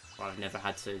 Or I've never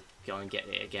had to go and get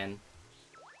it again.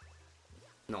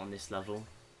 Not on this level.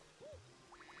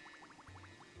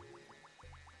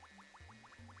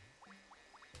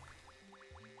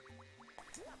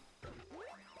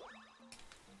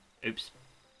 Oops.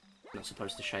 Not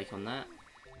supposed to shake on that.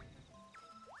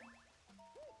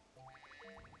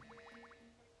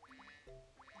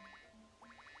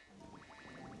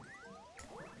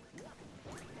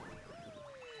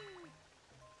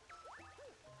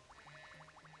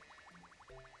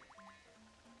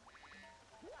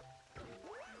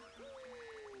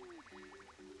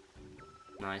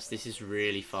 Nice, this is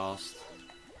really fast.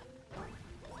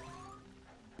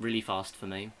 Really fast for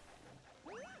me.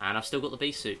 And I've still got the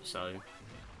B suit, so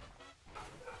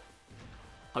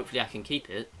hopefully I can keep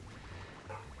it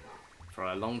for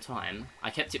a long time. I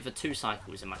kept it for 2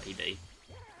 cycles in my PB.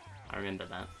 I remember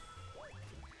that.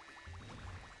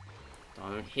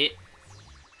 Don't hit.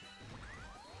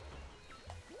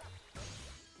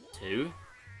 2.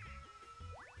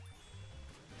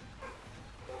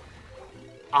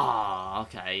 Ah,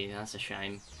 okay, that's a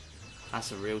shame.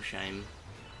 That's a real shame.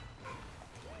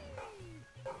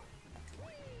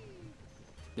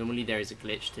 Normally there is a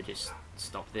glitch to just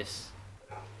stop this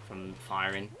from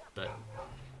firing, but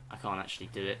I can't actually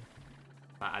do it.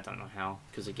 But I don't know how,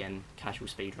 because again, casual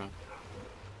speedrun.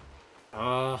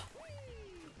 Ah.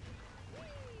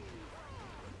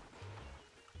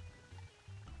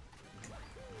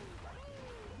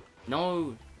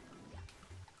 No!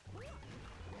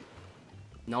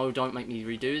 No, don't make me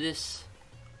redo this.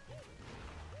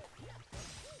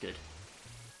 Good.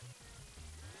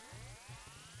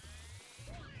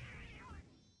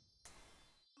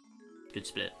 Good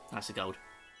split. That's a gold.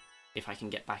 If I can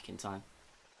get back in time.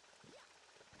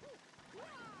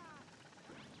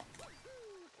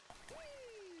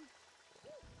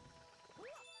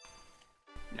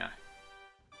 No.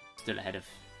 Still ahead of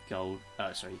gold.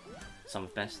 Sorry. Sum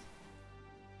of best.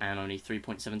 And only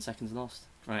 3.7 seconds lost.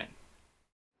 Right.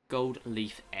 Gold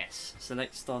Leaf S.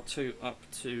 Select star 2 up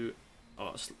to...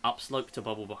 Oh, upslope to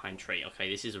bubble behind tree. Okay,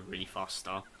 this is a really fast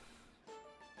star.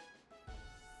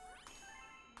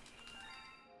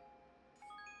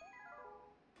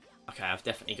 Okay, I've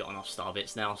definitely got enough star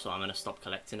bits now, so I'm going to stop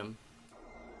collecting them.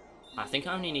 I think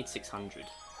I only need 600.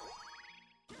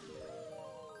 I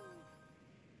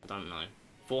don't know.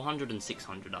 400 and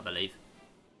 600, I believe.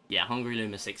 Yeah, Hungry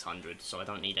Luma 600, so I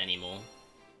don't need any more.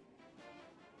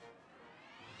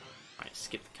 Right,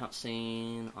 skip the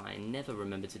cutscene. I never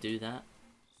remember to do that.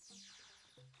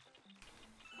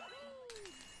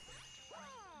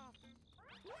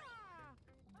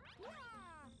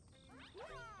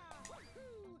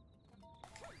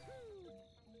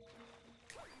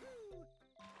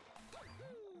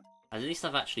 At least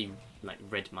I've actually like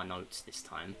read my notes this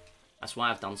time. That's why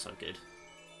I've done so good.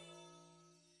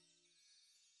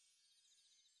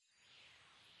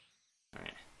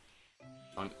 Alright.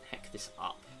 Don't heck this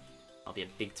up. That'll be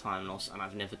a big time loss, and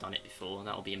I've never done it before.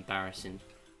 That'll be embarrassing.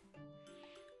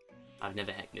 I've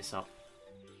never hecked this up.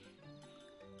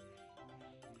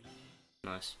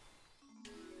 Nice.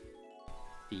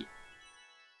 The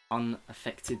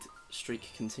unaffected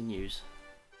streak continues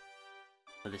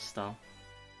for this star.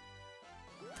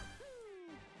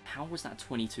 How was that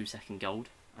 22-second gold?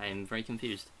 I am very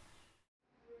confused.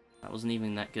 That wasn't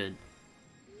even that good,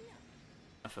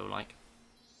 I feel like.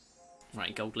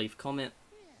 Right, gold leaf comet.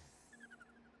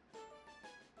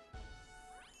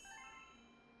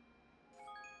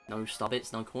 No star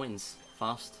bits, no coins.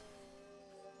 Fast.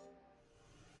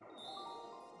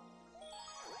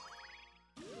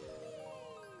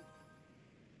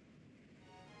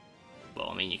 Well,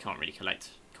 I mean, you can't really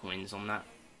collect coins on that,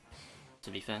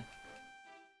 to be fair.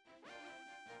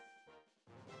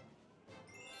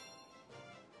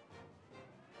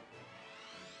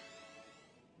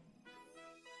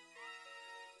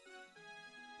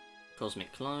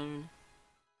 Cosmic Clone.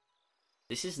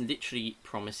 This is literally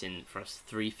promising for us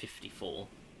 354.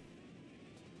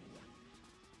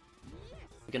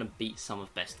 We're gonna beat some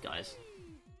of best guys.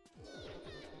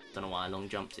 Don't know why I long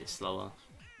jumped it slower.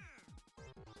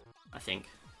 I think.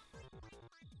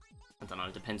 I don't know,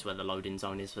 it depends where the loading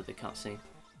zone is for the cutscene.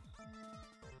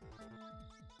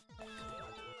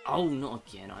 Oh, not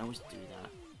again, I always do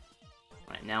that.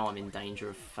 Right, now I'm in danger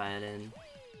of failing.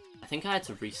 I think I had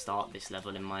to restart this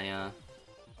level in my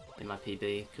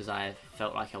PB because I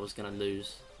felt like I was gonna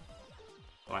lose,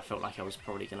 or I felt like I was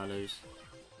probably gonna lose.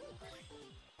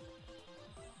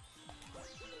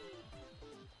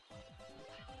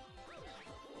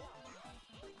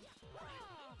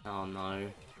 Oh no.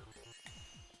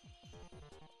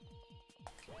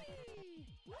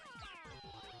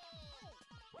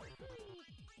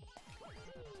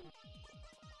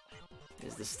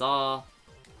 There's the star.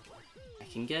 I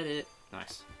can get it.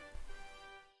 Nice.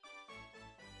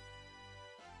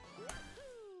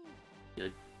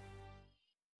 Good.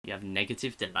 You have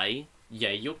negative delay?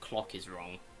 Yeah, your clock is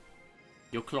wrong.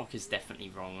 Your clock is definitely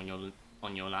wrong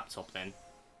on your laptop then.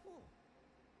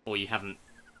 Or you haven't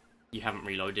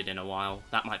reloaded in a while.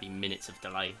 That might be minutes of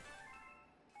delay.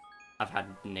 I've had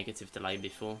negative delay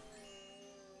before.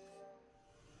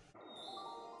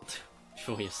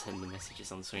 Before you're sending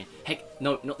messages on screen. Heck,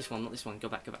 no, not this one, not this one. Go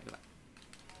back, go back, go back.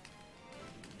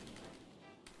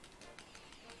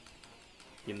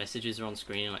 Your messages are on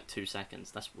screen in like 2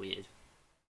 seconds. That's weird.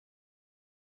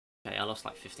 Okay, I lost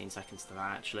like 15 seconds to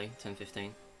that actually. 10,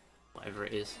 15. Whatever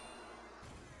it is.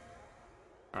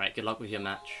 Alright, good luck with your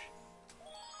match.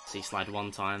 See slide one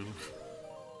time.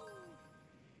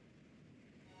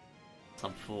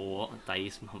 Sub 4, what?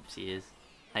 Days, months, years.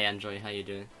 Hey Android, how you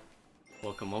doing?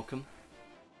 Welcome, welcome.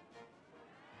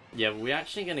 Yeah, we're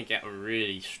actually going to get a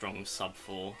really strong sub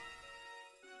 4.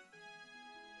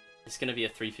 It's going to be a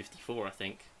 354, I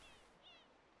think.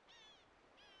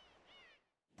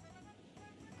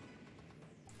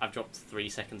 I've dropped 3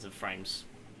 seconds of frames.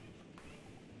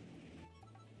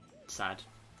 Sad.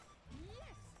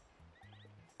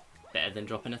 Better than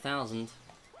dropping 1,000.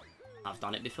 I've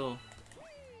done it before.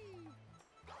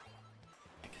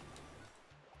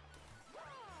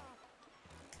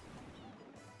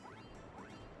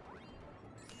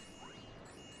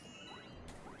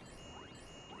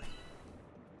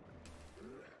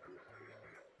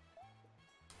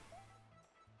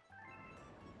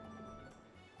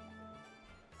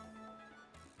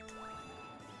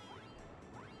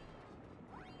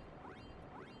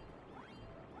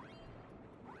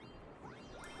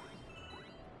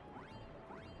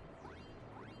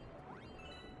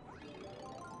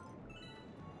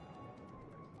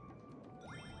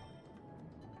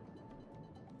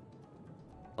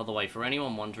 By the way, for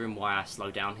anyone wondering why I slow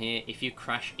down here, if you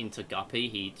crash into Guppy,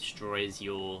 he destroys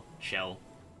your shell.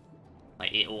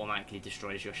 Like, it automatically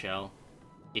destroys your shell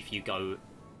if you go,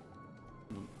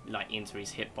 like, into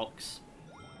his hitbox.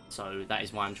 So that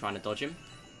is why I'm trying to dodge him.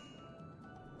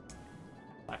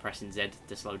 By pressing Z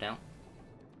to slow down.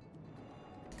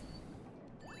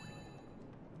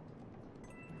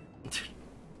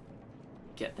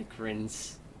 Get the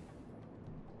grins.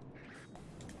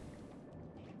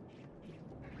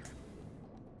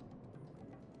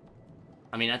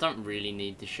 I mean, I don't really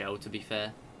need the shell, to be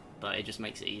fair, but it just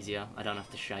makes it easier. I don't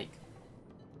have to shake.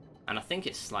 And I think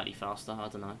it's slightly faster, I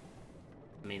don't know.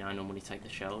 I mean, I normally take the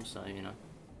shell, so, you know.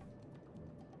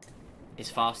 It's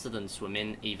faster than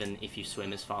swimming, even if you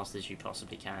swim as fast as you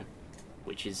possibly can,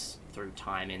 which is through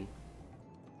timing.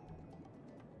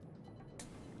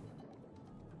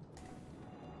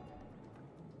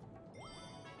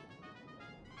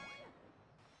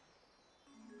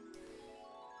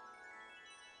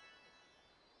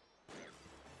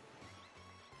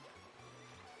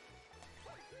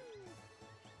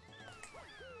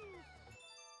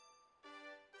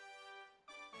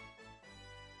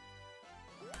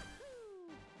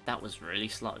 That was really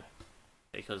slow.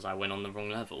 Because I went on the wrong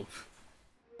level.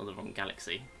 Or the wrong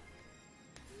galaxy.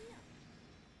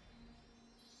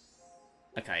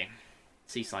 Okay.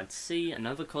 Seaside C,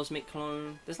 another cosmic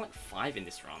clone. There's like 5 in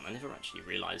this run. I never actually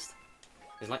realised.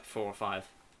 There's like 4 or 5.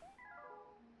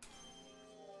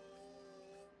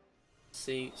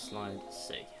 Seaside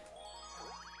C.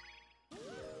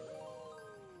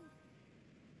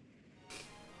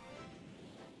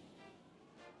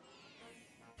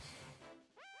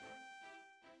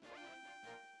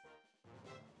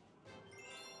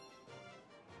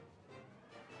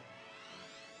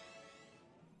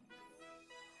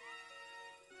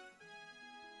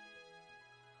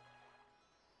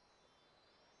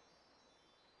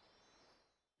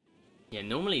 Yeah,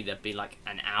 normally there'd be like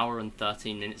an hour and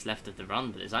 13 minutes left of the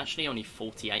run, but there's actually only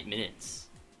 48 minutes.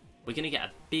 We're gonna get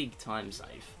a big time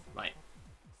save, like,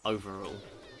 overall.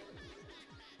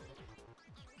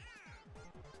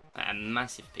 Like, a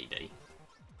massive PB.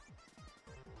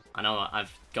 I know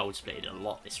I've gold splitted a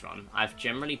lot this run. I've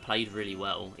generally played really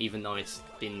well, even though it's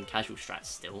been casual strats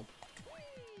still.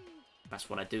 That's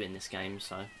what I do in this game,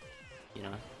 so, you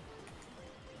know.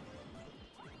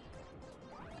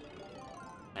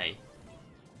 Hey.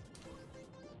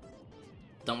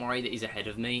 Don't worry that he's ahead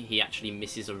of me, he actually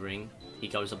misses a ring. He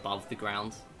goes above the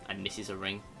ground and misses a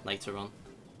ring later on.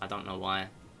 I don't know why,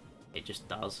 it just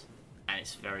does. And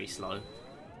it's very slow.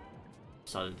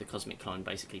 So the Cosmic Clone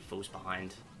basically falls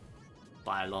behind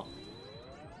by a lot.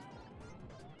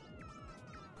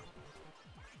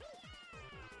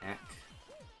 Heck.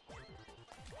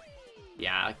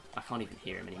 Yeah, I can't even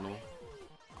hear him anymore.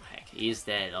 Oh, heck, he is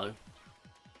there though.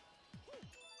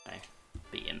 Okay,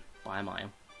 beat him by a mile.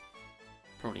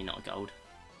 Probably not a gold.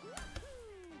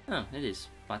 Oh, it is.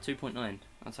 By 2.9.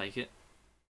 I'll take it.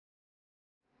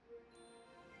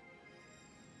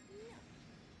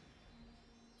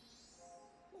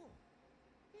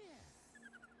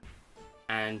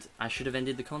 And I should have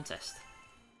ended the contest.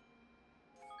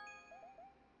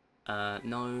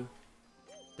 No.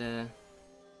 There.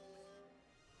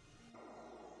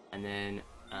 And then,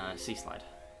 sea slide.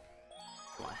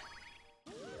 Why?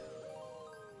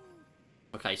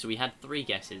 Okay, so we had 3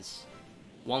 guesses.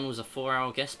 One was a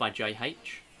 4-hour guess by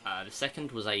JH. The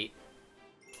second was a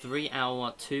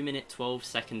 3-hour, 2-minute,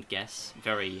 12-second guess.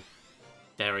 Very,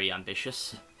 very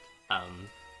ambitious.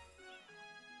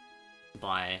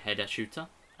 By Header Shooter.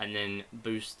 And then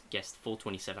Boost guessed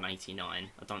 427.89. I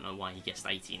don't know why he guessed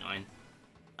 89.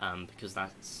 Because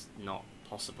that's not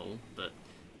possible, but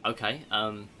okay.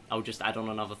 I'll just add on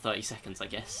another 30 seconds, I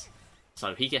guess.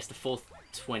 So he guessed a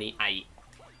 428.59.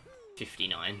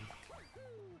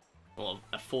 Or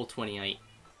a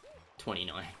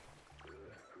 428.29.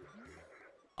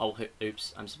 Oh,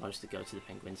 oops, I'm supposed to go to the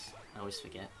Penguins. I always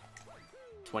forget.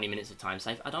 20 minutes of time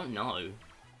save? I don't know.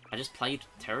 I just played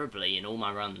terribly in all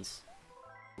my runs.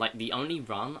 Like, the only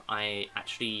run I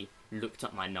actually looked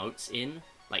at my notes in,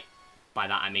 like, by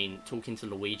that I mean talking to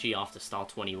Luigi after star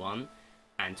 21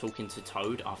 and talking to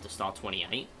Toad after star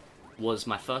 28, was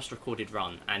my first recorded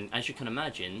run. And as you can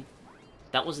imagine,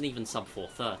 that wasn't even sub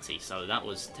 430, so that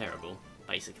was terrible,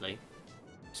 basically.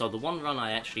 So the one run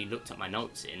I actually looked at my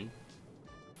notes in,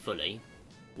 fully,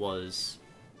 was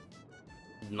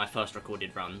my first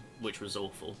recorded run, which was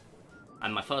awful.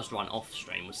 And my first run off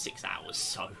stream was 6 hours,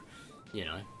 so, you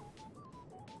know.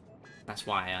 That's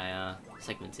why I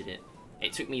segmented it.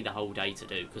 It took me the whole day to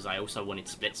do, because I also wanted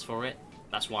splits for it.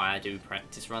 That's why I do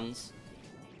practice runs.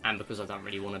 And because I don't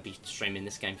really want to be streaming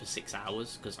this game for 6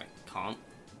 hours, because I can't.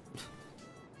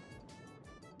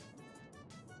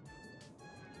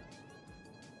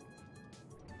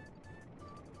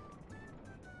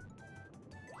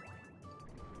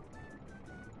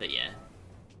 But yeah,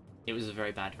 it was a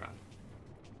very bad run.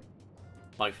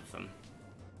 Both of them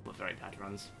were very bad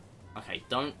runs. Okay,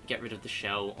 don't get rid of the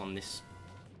shell on this.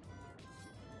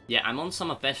 Yeah, I'm on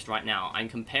Sum of Best right now. I'm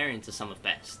comparing to Sum of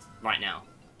Best right now.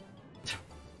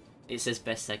 It says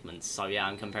best segments, so yeah,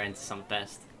 I'm comparing to Sum of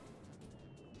Best.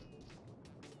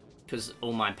 Because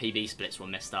all my PB splits were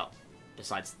messed up,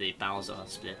 besides the Bowser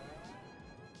split.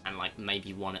 And like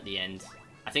maybe one at the end.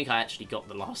 I think I actually got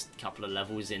the last couple of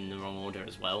levels in the wrong order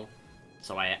as well.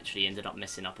 So I actually ended up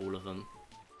messing up all of them.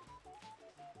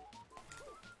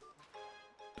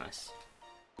 Nice.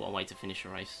 What a way to finish a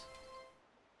race.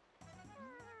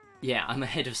 Yeah, I'm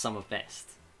ahead of Sum of Best.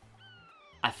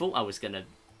 I thought I was gonna,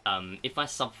 if I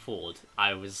sub-4'd,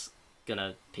 I was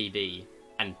gonna PB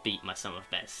and beat my Sum of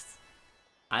Best.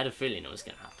 I had a feeling it was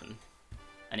gonna happen.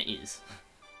 And it is.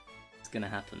 It's gonna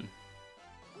happen.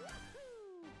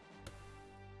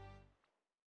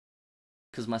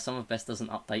 Because my Sum of Best doesn't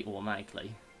update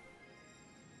automatically.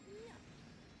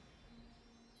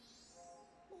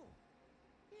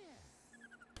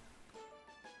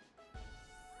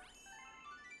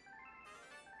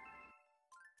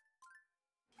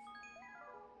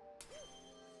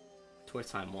 Tour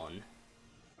time 1.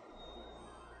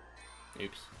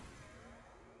 Oops.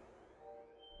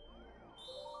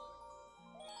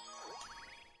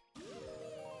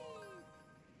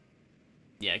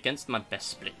 Yeah, against my best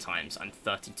split times, I'm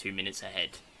 32 minutes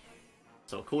ahead.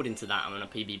 So according to that, I'm on a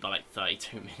PB by like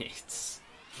 32 minutes.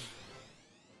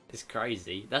 It's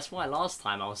crazy. That's why last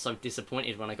time I was so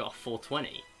disappointed when I got a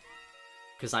 420.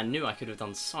 Because I knew I could have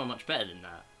done so much better than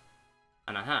that.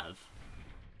 And I have.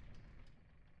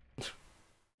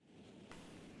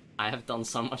 I have done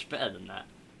so much better than that.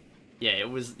 Yeah, it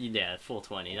was, yeah,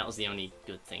 420. That was the only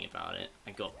good thing about it.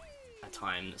 I got a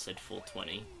time that said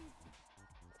 420.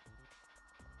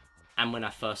 And when I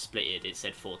first splitted, it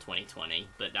said 420-20,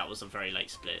 but that was a very late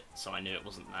split, so I knew it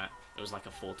wasn't that. It was like a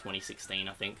 420-16,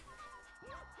 I think.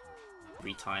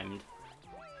 Retimed.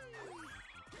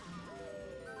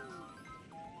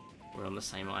 We're on the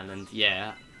same island,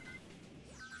 yeah.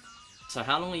 So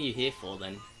how long are you here for,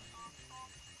 then?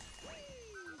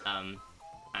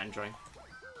 Andre.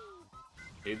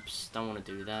 Oops, don't want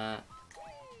to do that.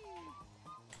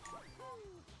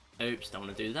 Oops, don't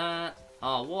want to do that.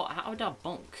 Oh, what? How did I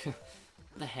bonk? What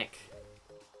the heck?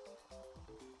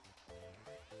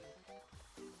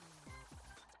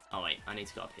 Oh wait, I need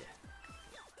to go up here.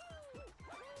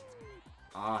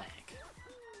 Oh heck.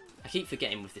 I keep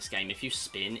forgetting with this game, if you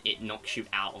spin, it knocks you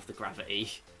out of the gravity.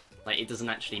 Like, it doesn't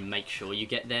actually make sure you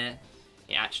get there.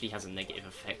 It actually has a negative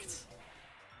effect.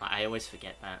 Like, I always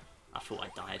forget that. I thought I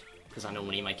died, because I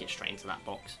normally make it straight into that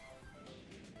box.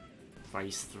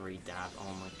 Phase 3 dab,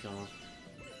 oh my god.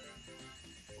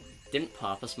 Didn't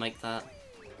Purpose make that?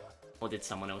 Or did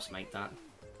someone else make that?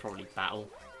 Probably Battle.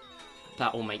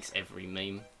 Battle makes every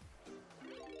meme.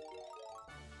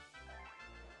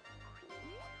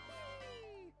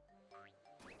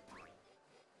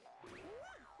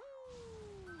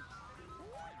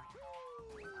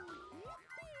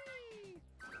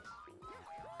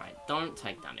 Right, don't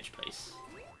take damage, please.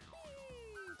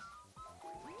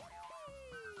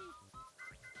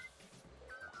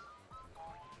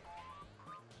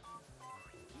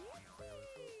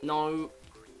 No,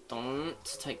 don't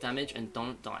take damage and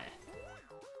don't die.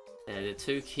 They're the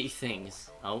two key things.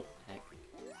 Oh, heck.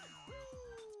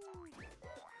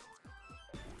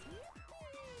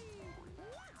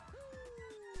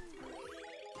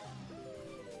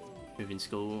 Moving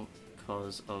school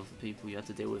because of the people you had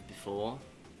to deal with before.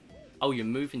 Oh, you're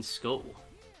moving school.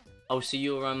 Oh, so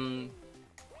you're,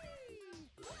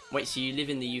 wait, so you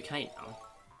live in the UK now?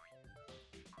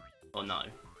 Or no?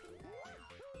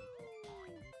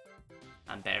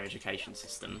 And better education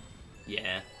system.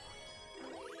 Yeah.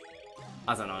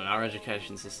 I don't know, our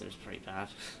education system is pretty bad.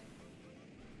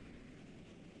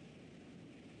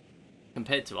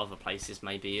 Compared to other places,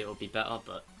 maybe it'll be better,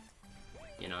 but,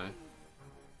 you know.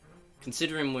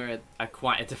 Considering we're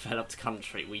quite a developed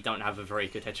country, we don't have a very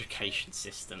good education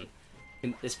system.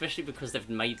 Especially because they've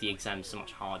made the exams so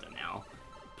much harder now.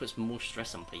 It puts more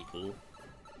stress on people.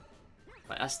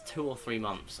 Like, that's 2 or 3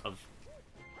 months of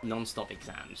non-stop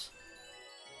exams.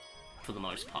 For the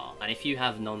most part, and if you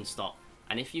have non-stop,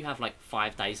 and if you have like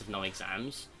 5 days of no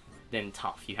exams, then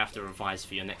tough, you have to revise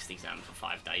for your next exam for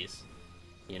 5 days,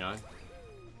 you know?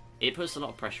 It puts a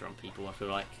lot of pressure on people, I feel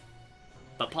like.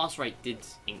 But pass rate did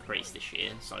increase this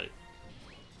year, so,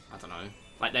 I don't know.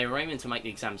 Like, they were aiming to make the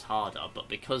exams harder, but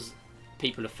because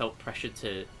people have felt pressured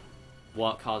to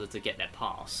work harder to get their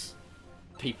pass,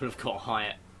 people have got a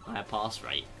higher pass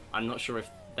rate. I'm not sure if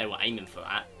they were aiming for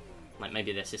that. Like,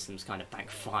 maybe their system's kind of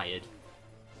backfired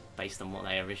based on what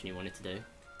they originally wanted to do.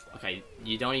 Okay,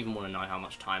 you don't even want to know how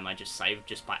much time I just saved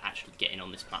just by actually getting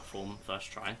on this platform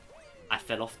first try. I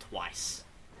fell off twice,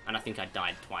 and I think I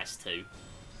died twice too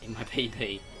in my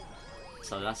PB.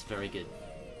 So that's very good.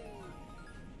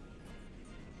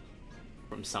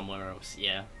 From somewhere else,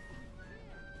 yeah.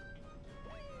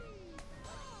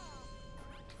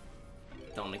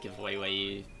 Don't want to give away where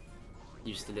you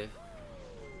used to live.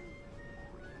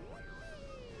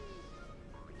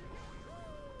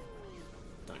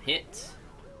 Don't hit.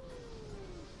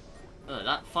 Oh,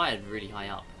 that fired really high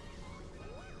up.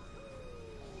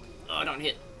 Oh, don't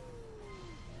hit.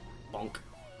 Bonk.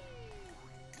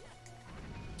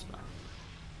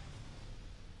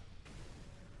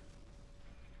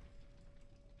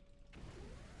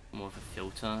 More of a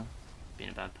filter. Being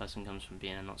a bad person comes from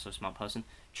being a not so smart person.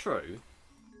 True.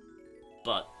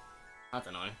 But, I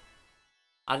don't know.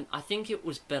 I think it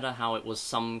was better how it was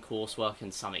some coursework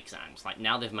and some exams. Like,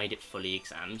 now they've made it fully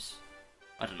exams.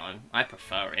 I don't know. I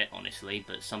prefer it, honestly,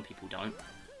 but some people don't.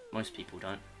 Most people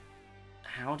don't.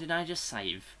 How did I just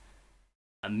save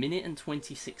 1 minute and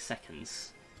 26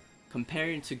 seconds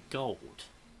comparing to gold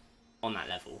on that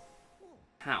level?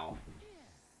 How?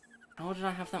 How did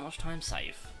I have that much time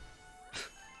save?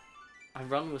 My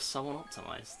run was so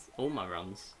unoptimized. All my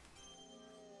runs.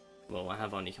 Well, I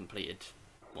have only completed,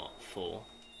 what, 4?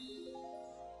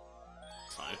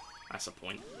 So, that's a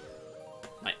point.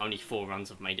 Like, only 4 runs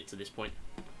have made it to this point.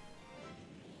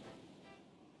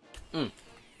 I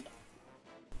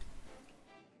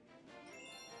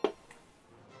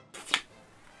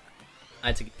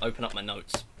had to open up my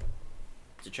notes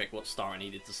to check what star I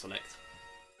needed to select.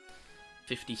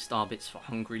 50 star bits for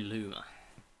Hungry Luma.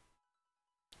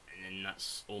 And then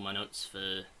that's all my notes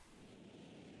for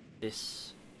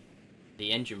this,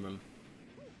 the engine room.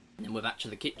 And then we're back to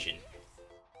the kitchen.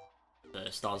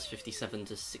 The stars 57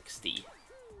 to 60.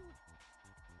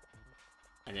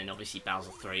 And then obviously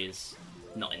Bowser 3 is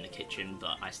not in the kitchen,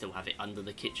 but I still have it under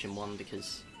the kitchen one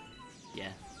because,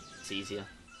 yeah, it's easier.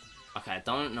 Okay, I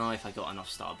don't know if I got enough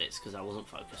star bits because I wasn't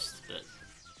focused, but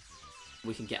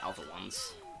we can get other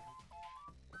ones.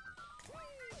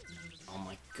 Oh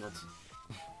my god.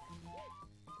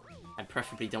 I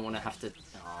preferably don't want to have to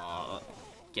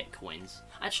get coins.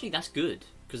 Actually, that's good,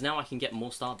 because now I can get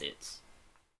more star bits.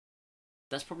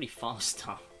 That's probably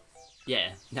faster.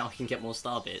 Yeah, now I can get more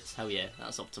star bits. Hell yeah,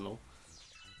 that's optimal.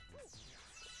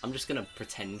 I'm just gonna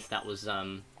pretend that was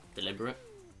deliberate.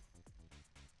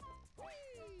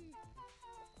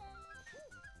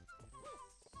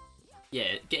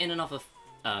 Yeah, getting another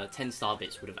 10 star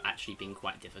bits would have actually been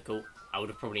quite difficult. I would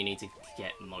have probably needed to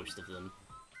get most of them.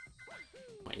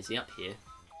 Wait, is he up here?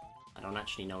 I don't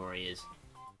actually know where he is.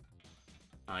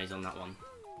 Oh, he's on that one.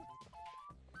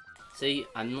 See,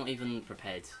 I'm not even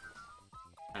prepared.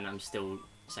 And I'm still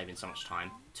saving so much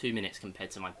time. 2 minutes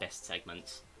compared to my best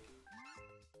segments.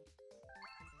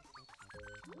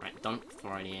 Right, don't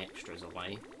throw any extras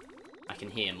away. I can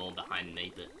hear more behind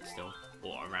me, but still,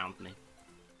 or around me.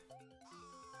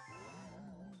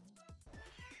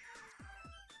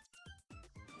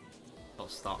 Oh,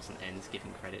 starts and ends,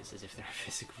 giving credits as if they're a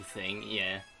physical thing,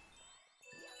 yeah.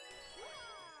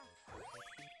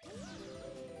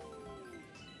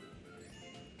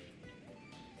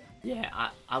 Yeah,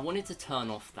 I wanted to turn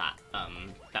off that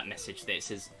that message that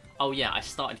says, oh yeah, I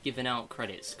started giving out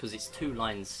credits, because it's 2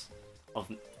 lines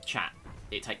of chat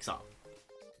it takes up.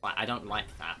 Like, I don't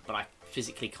like that, but I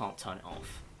physically can't turn it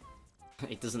off.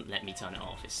 It doesn't let me turn it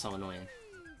off, it's so annoying.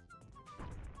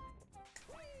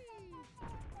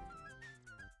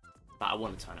 But I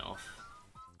want to turn it off,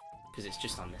 because it's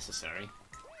just unnecessary.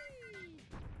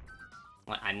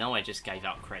 Like, I know I just gave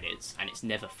out credits, and it's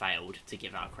never failed to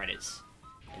give out credits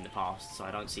in the past, so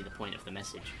I don't see the point of the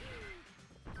message.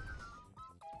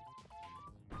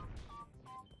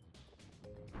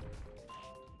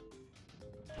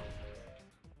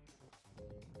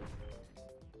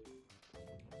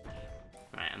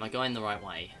 Right, am I going the right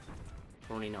way?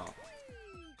 Probably not.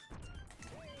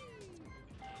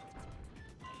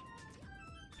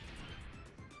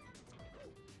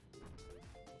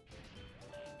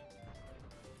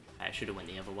 I should have went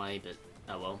the other way, but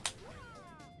oh well.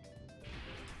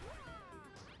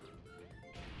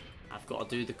 I've got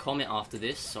to do the comet after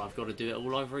this, so I've got to do it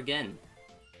all over again.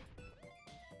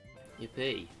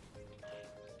 Yippee.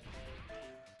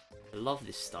 I love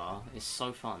this star, it's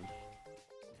so fun.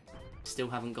 Still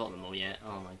haven't got them all yet.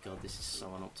 Oh my god, this is so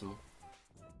unoptimal.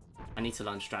 I need to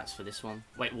learn strats for this one.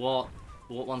 Wait, what?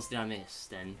 What ones did I miss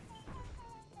then?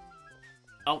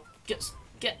 Oh, get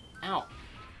out!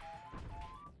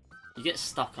 You get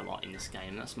stuck a lot in this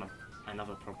game, that's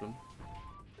another problem.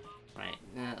 Right,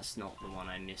 that's not the one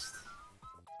I missed.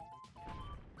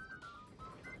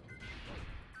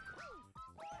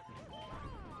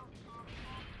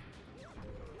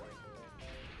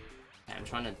 Okay, I'm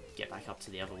trying to get back up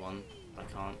to the other one, but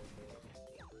I can't.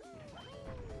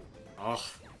 Oh,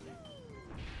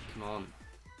 come on.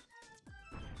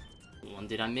 What one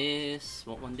did I miss?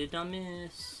 What one did I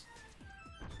miss?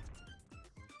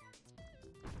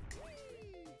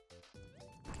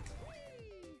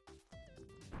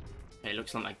 It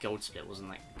looks like my gold split wasn't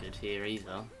that good here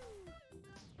either.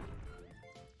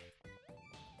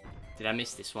 Did I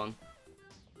miss this one?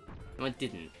 No, I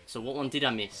didn't. So what one did I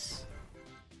miss?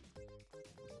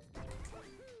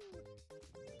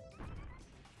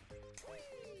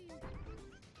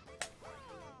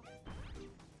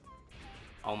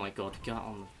 Oh my god, get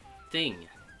on the thing!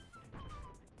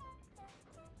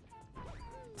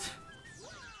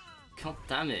 God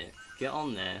damn it, get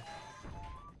on there.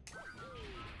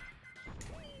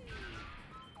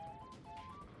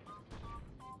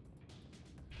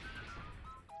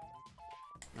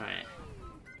 Right.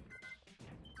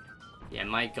 Yeah,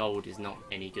 my gold is not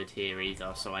any good here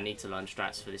either, so I need to learn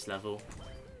strats for this level.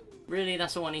 Really,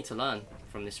 that's all I need to learn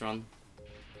from this run.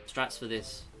 Strats for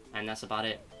this, and that's about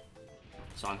it.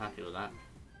 So I'm happy with that.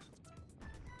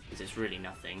 Because it's really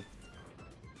nothing.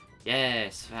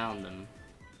 Yes, found them.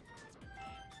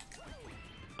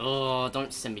 Oh,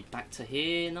 don't send me back to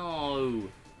here, no!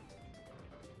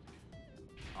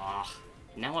 Ah,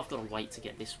 now I've got to wait to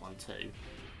get this one too.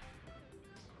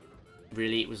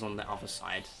 Really, it was on the other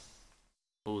side.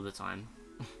 All the time.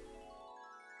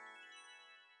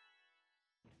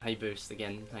 Hey Boost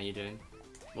again, how you doing?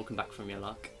 Welcome back from your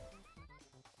luck.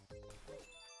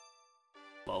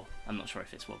 Well, I'm not sure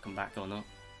if it's welcome back or not.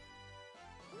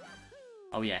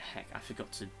 Oh yeah, heck, I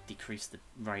forgot to decrease the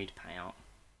raid payout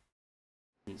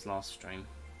since last stream.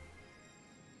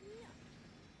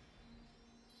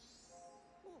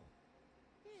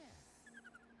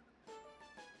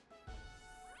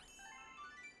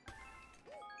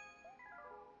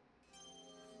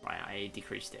 Right, I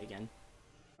decreased it again.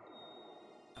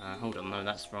 Hold on, no,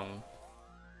 that's wrong.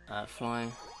 Fly.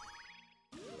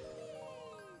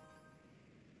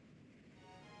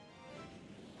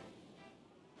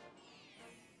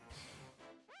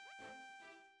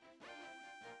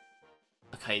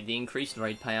 Okay, the increased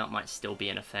raid payout might still be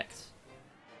in effect.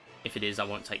 If it is, I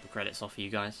won't take the credits off of you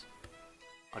guys.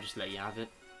 I'll just let you have it.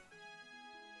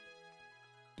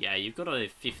 Yeah, you've got a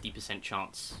 50%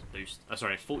 chance boost.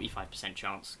 Sorry, 45%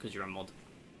 chance because you're a mod.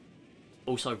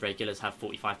 Also, regulars have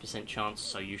 45% chance,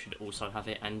 so you should also have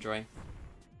it, Andre.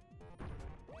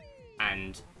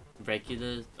 And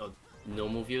regular or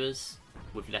normal viewers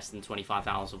with less than 25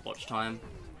 hours of watch time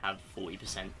have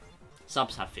 40%.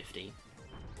 Subs have 50.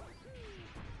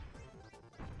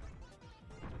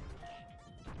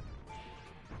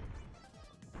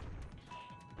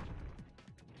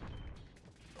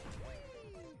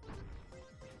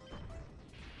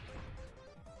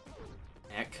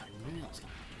 Heck, I knew that was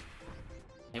gonna happen.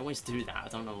 They always do that, I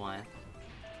don't know why.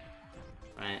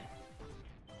 Right.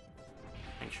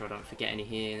 Make sure I don't forget any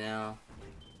here now.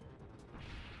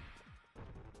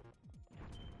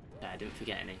 Okay, I didn't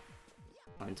forget any.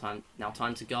 Now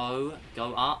time to go.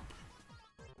 Go up.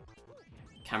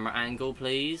 Camera angle,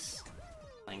 please.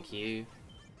 Thank you.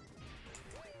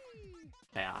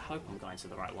 Okay, I hope I'm going to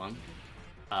the right one.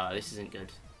 This isn't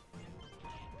good.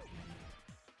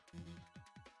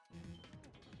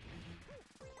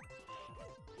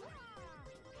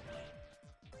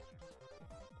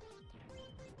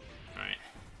 Alright.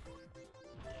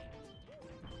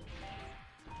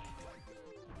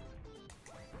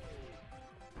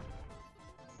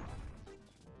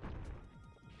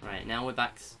 Right, now we're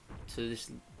back to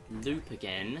this loop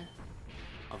again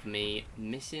of me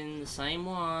missing the same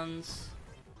ones.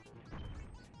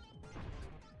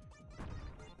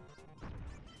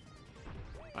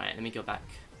 Right, let me go back.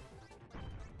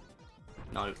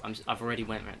 No, I've already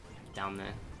went right down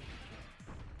there.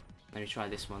 Let me try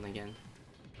this one again.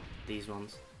 These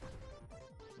ones.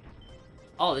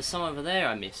 Oh, there's some over there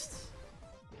I missed.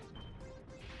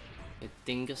 You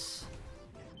dingus.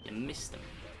 You missed them.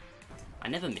 I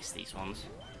never miss these ones.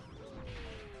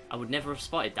 I would never have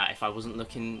spotted that if I wasn't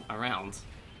looking around.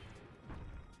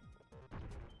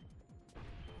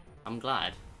 I'm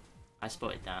glad I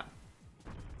spotted that.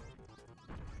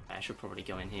 I should probably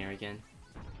go in here again.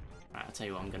 Right, I'll tell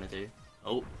you what I'm gonna do.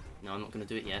 Oh, no, I'm not gonna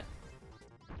do it yet.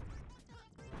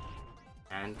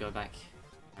 And go back.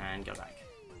 And go back.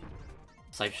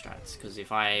 Safe strats, because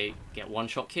if I get one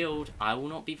shot killed, I will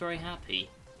not be very happy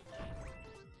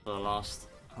for the last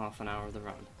half an hour of the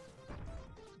run.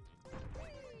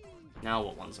 Now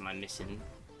what ones am I missing?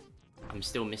 I'm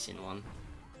still missing one.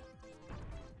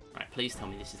 Right, please tell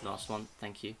me this is the last one.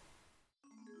 Thank you.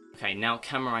 Okay, now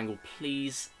camera angle,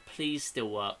 please, please still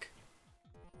work.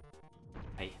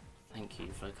 Hey, thank you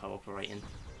for cooperating.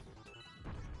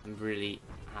 I'm really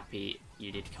happy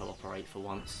you did cooperate for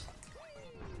once.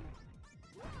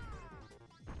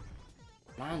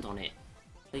 Land on it,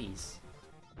 please.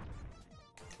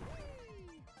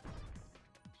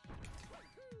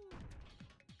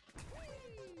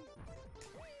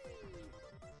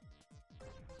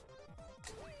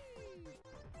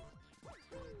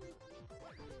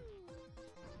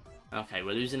 Okay,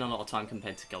 we're losing a lot of time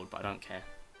compared to gold, but I don't care.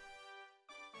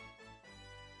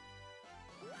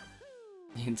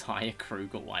 The entire crew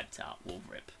got wiped out. We'll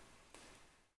rip.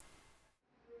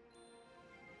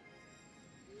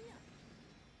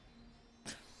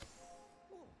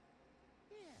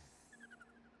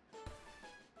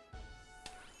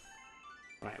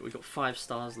 Right, we've got 5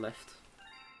 stars left.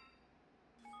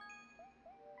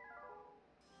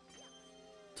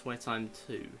 Toy time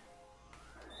 2.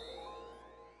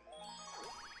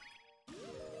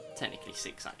 Technically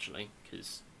 6 actually,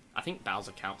 because I think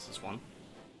Bowser counts as one.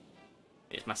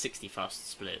 It's my 61st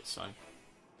split, so.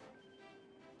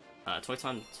 Toy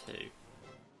Time 2.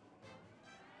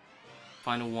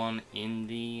 Final one in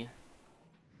the...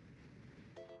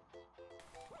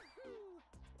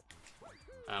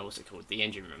 what's it called? The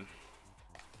engine room.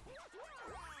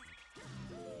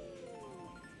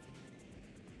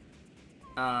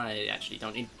 I actually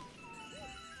don't need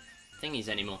thingies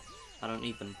anymore. I don't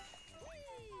need them.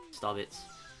 Star bits.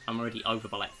 I'm already over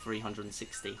by like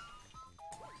 360.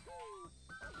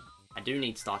 I do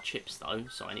need star chips though,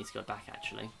 so I need to go back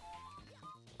actually.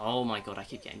 Oh my god, I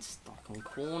keep getting stuck on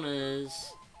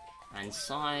corners and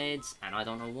sides, and I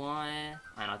don't know why,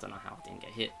 and I don't know how I didn't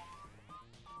get hit.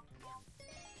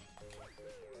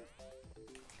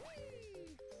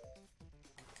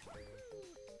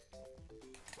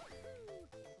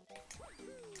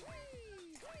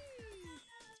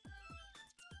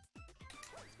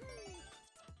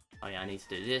 Oh yeah, I need to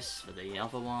do this for the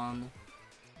other one.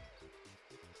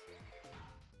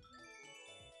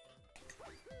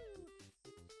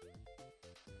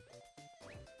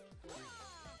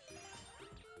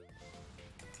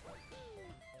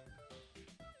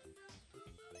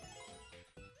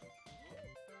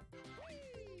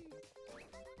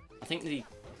 I think the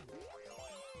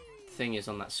thing is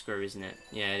on that screw, isn't it?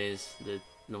 Yeah, it is. The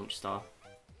launch star.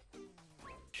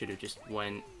 Should have just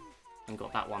went and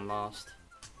got that one last.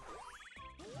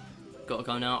 Gotta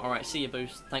go now. Alright, see you,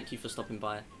 Boost. Thank you for stopping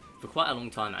by for quite a long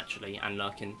time, actually, and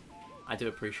lurking. I do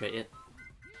appreciate it.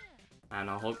 And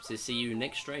I hope to see you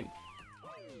next stream.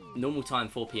 Normal time,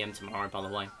 4 PM tomorrow, by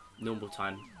the way. Normal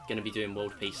time. Gonna be doing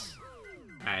World Peace.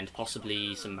 And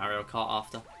possibly some Mario Kart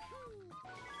after.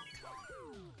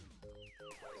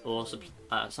 Or some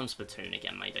Splatoon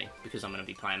again, maybe. Because I'm gonna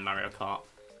be playing Mario Kart.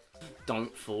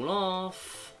 Don't fall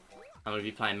off. I'm gonna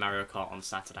be playing Mario Kart on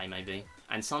Saturday, maybe.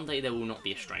 And Sunday there will not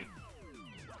be a stream.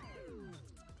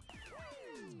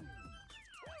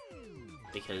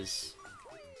 Because,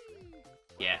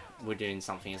 yeah, we're doing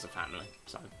something as a family,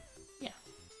 so, yeah,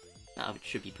 that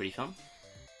should be pretty fun.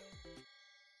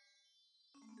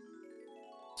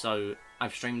 So,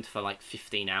 I've streamed for like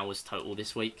 15 hours total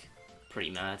this week, pretty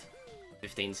mad,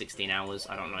 15, 16 hours,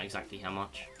 I don't know exactly how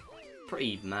much,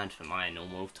 pretty mad for my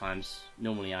normal times.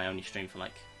 Normally I only stream for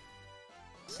like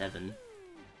 7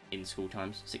 in school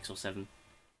times, 6 or 7.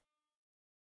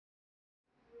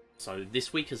 So,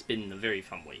 this week has been a very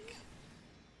fun week.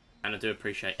 And I do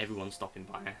appreciate everyone stopping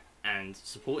by and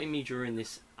supporting me during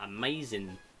this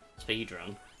amazing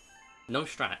speedrun. No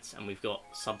strats, and we've got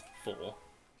sub 4,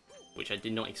 which I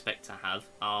did not expect to have.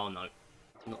 Oh no,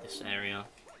 not this area.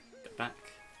 Go back.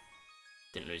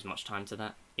 Didn't lose much time to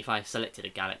that. If I selected a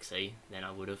galaxy, then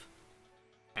I would have.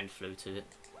 And flew to it.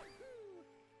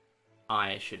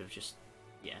 I should have just,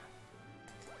 yeah.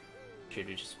 Should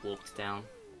have just walked down.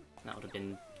 That would have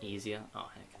been easier.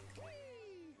 Oh heck.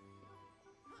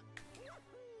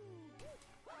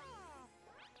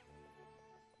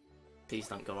 These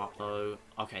don't go up though.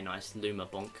 Okay, nice. Luma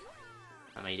bonk.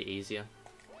 That made it easier.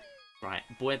 Right,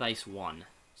 boy base 1.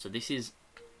 So this is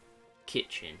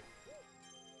kitchen.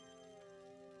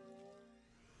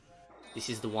 This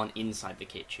is the one inside the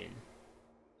kitchen.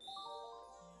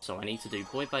 So I need to do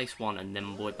boy base 1 and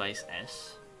then boy base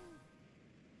S.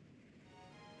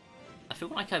 I feel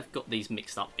like I've got these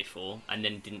mixed up before and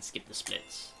then didn't skip the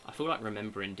splits. I feel like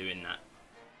remembering doing that.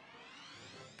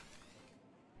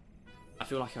 I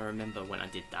feel like I remember when I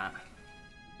did that.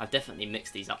 I've definitely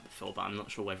mixed these up before, but I'm not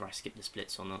sure whether I skipped the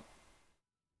splits or not.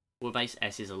 Boy base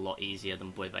S is a lot easier than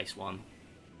boy base 1.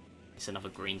 It's another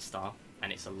green star,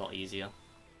 and it's a lot easier.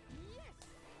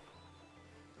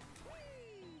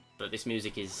 But this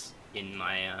music is in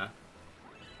my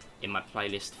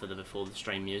playlist for the before the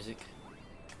stream music.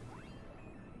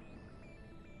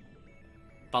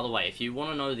 By the way, if you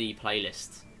want to know the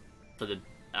playlist for the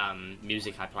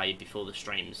music I played before the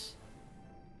streams,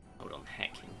 hold on,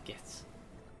 heck, and get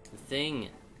the thing.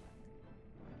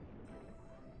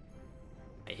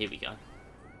 Okay, here we go.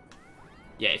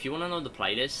 Yeah, if you want to know the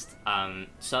playlist,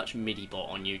 search MIDI-bot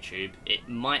on YouTube. It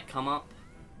might come up.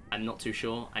 I'm not too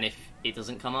sure. And if it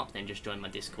doesn't come up, then just join my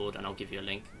Discord and I'll give you a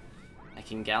link. I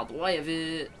can get out the way of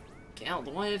it. Get out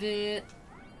the way of it.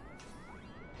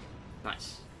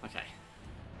 Nice. Okay.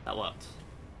 That worked.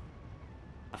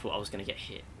 I thought I was going to get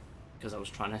hit because I was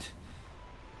trying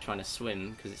to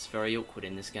swim because it's very awkward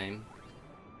in this game.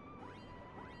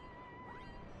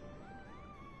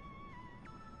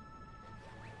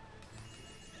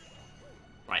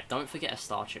 Right, don't forget a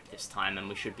star chip this time and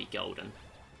we should be golden.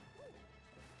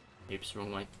 Oops,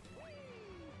 wrong way.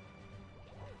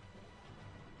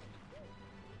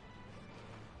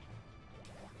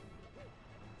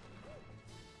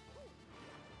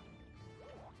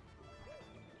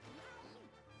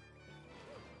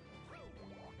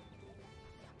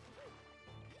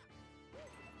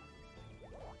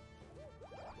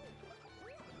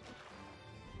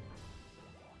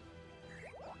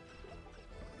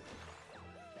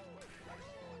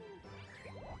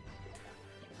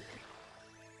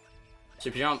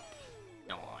 Super jump.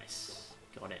 Nice.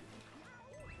 Got it.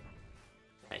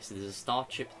 Okay, so there's a star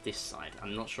chip this side.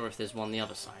 I'm not sure if there's one the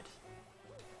other side.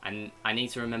 And I need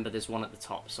to remember there's one at the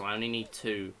top, so I only need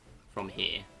 2 from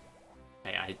here.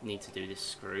 Okay, I need to do this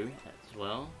screw as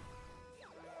well.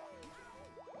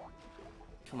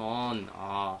 Come on.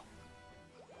 Ah.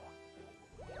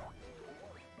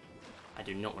 I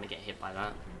do not want to get hit by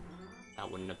that.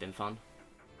 That wouldn't have been fun.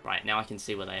 Right, now I can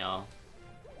see where they are.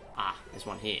 Ah, there's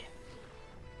one here.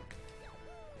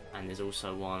 And there's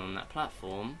also one on that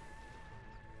platform.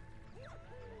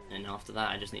 And after that,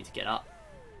 I just need to get up.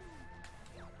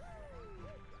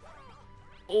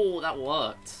 Oh, that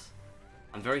worked.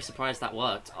 I'm very surprised that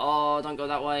worked. Oh, don't go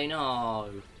that way, no.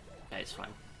 Okay, it's fine.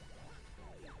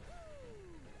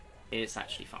 It's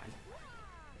actually fine.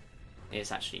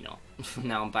 It's actually not.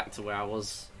 Now I'm back to where I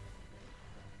was.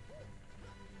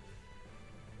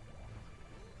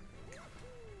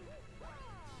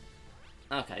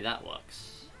 Okay, that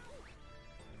works.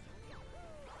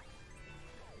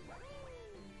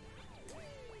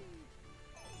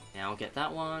 Now I'll get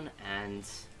that one and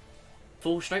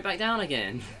fall straight back down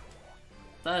again.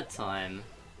 3rd time.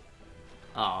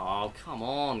 Oh, come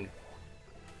on.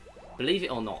 Believe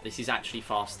it or not, this is actually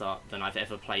faster than I've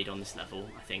ever played on this level,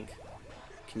 I think.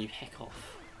 Can you heck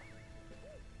off?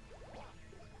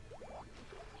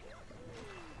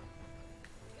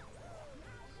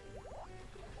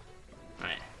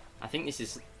 Right, I think this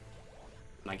is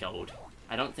my gold.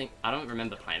 I don't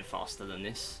remember playing faster than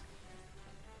this,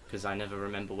 because I never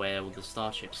remember where all the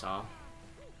starships are.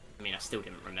 I mean, I still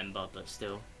didn't remember, but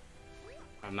still,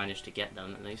 I managed to get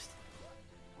them at least.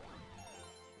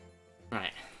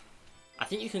 Right. I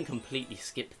think you can completely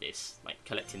skip this, like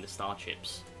collecting the star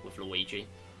chips with Luigi.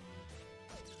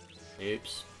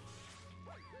 Oops.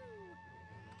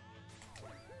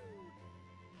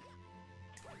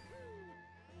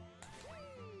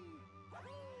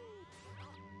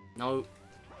 No.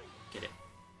 Get it.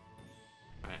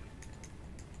 Right.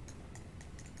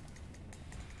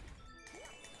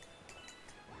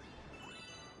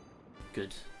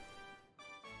 Good.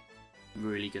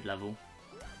 Really good level.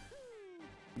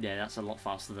 Yeah, that's a lot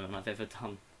faster than I've ever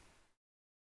done.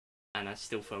 And I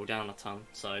still fell down a ton,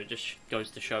 so it just goes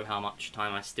to show how much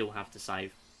time I still have to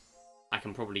save. I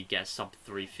can probably get a sub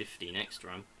 350 next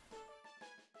run.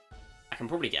 I can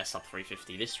probably get a sub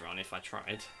 350 this run if I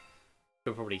tried.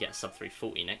 Could probably get a sub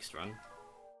 340 next run.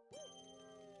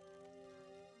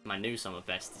 My new summer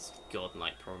best is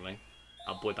godlike, probably.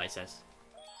 Oh, Boy Base says.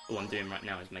 All I'm doing right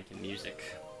now is making music.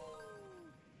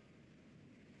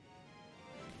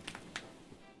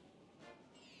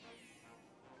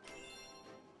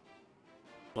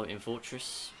 Floating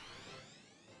Fortress.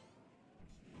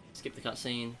 Skip the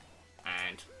cutscene.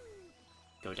 And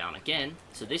go down again.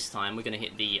 So this time we're going to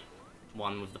hit the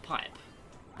one with the pipe.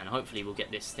 And hopefully we'll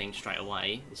get this thing straight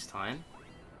away this time.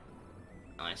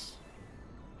 Nice.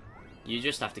 You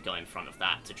just have to go in front of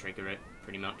that to trigger it,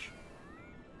 pretty much.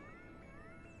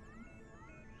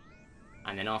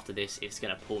 And then after this, it's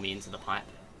going to pull me into the pipe.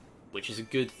 Which is a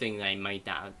good thing they made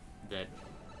that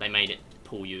they made it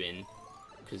pull you in.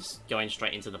 Because going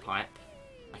straight into the pipe,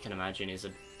 I can imagine, is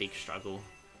a big struggle.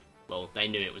 Well, they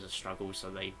knew it was a struggle, so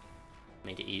they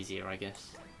made it easier, I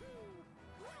guess.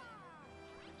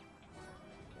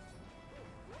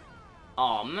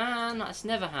 Oh man, that's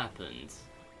never happened.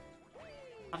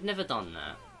 I've never done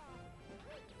that.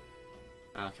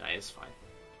 Okay, it's fine.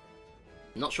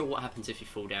 Not sure what happens if you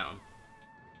fall down.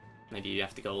 Maybe you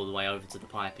have to go all the way over to the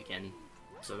pipe again.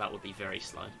 So that would be very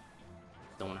slow.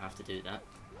 Don't want to have to do that.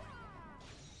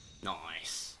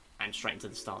 Nice. And straight into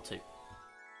the start too.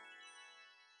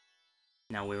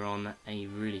 Now we're on a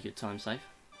really good time save.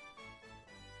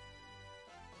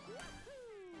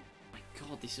 My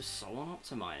god, this is so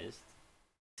unoptimized.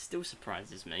 It still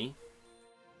surprises me.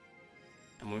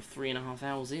 And we're 3.5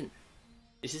 hours in.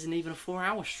 This isn't even a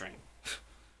 4-hour stream.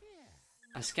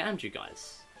 I scammed you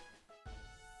guys.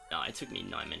 No, it took me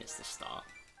 9 minutes to start.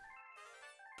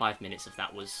 5 minutes of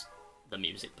that was the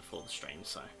music before the stream,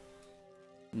 so...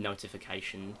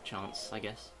 notification chance, I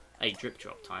guess. Hey, drip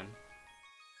drop time.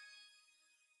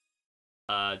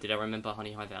 Did I remember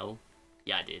Honey Hive L?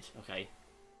 Yeah, I did. Okay.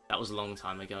 That was a long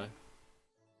time ago.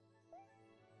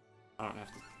 I don't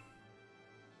have to...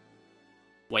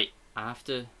 Wait, I have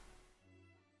to...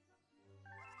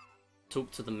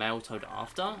 talk to the male toad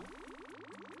after?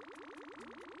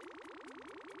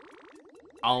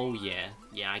 Oh, yeah.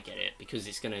 Yeah, I get it. Because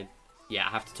it's gonna... Yeah, I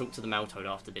have to talk to the male toad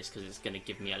after this because it's gonna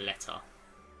give me a letter.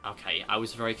 Okay, I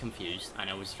was very confused and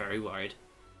I was very worried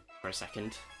for a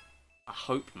second. I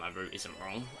hope my route isn't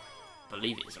wrong. I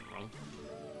believe it isn't wrong.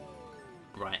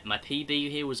 Right, my PB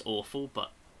here was awful,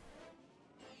 but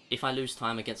if I lose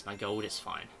time against my gold, it's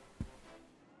fine.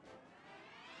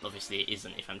 Obviously it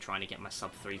isn't if I'm trying to get my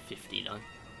sub 350 though.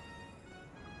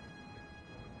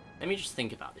 Let me just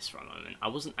think about this for a moment. I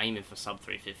wasn't aiming for sub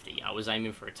 350, I was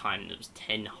aiming for a time that was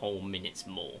 10 whole minutes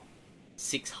more.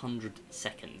 600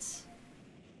 seconds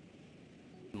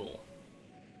more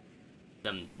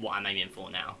than what I'm aiming for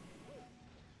now.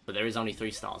 But there is only 3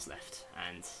 stars left,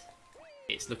 and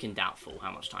it's looking doubtful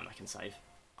how much time I can save.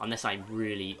 Unless I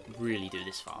really, really do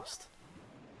this fast.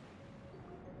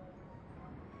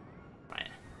 Right.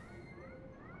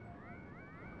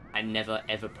 I never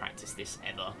ever practice this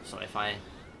ever, so if I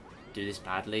do this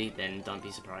badly, then don't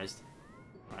be surprised.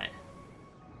 Right.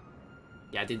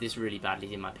 Yeah, I did this really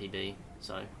badly in my PB,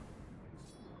 so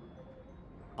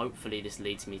hopefully this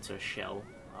leads me to a shell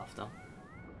after.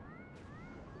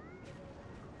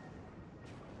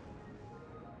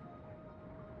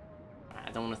 Right,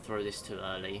 I don't want to throw this too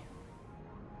early.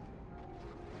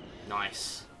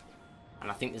 Nice.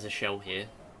 And I think there's a shell here.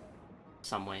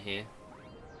 Somewhere here.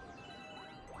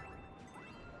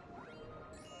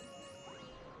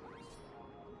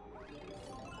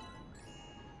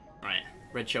 Right,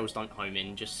 red shells don't home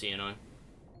in, just so you know.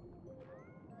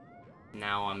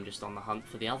 Now I'm just on the hunt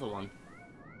for the other one.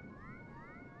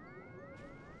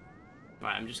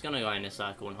 Right, I'm just gonna go in a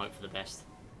circle and hope for the best.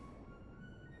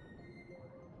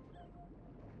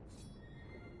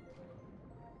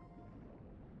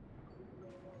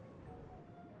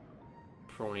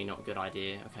 Probably not a good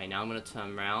idea. Okay, now I'm gonna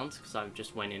turn around because I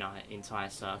just went in an entire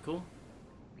circle.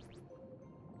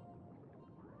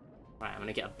 Right, I'm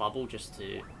gonna get a bubble just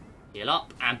to heal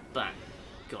up, and bam!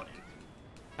 Got him.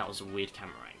 That was a weird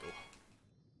camera angle.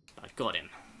 But I got him.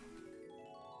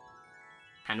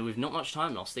 And with not much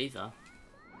time lost either.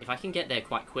 If I can get there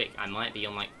quite quick, I might be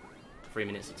on like 3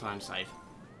 minutes of time save.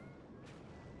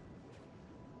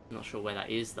 I'm not sure where that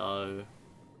is though.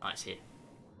 Oh, it's here.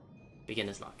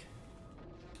 Beginner's luck.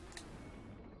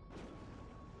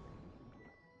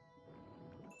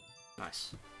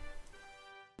 Nice.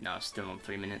 No, still on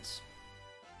 3 minutes.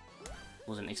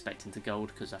 Wasn't expecting to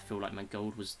gold because I feel like my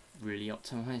gold was really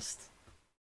optimized.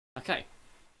 Okay.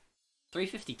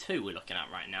 352 we're looking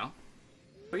at right now.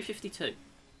 352.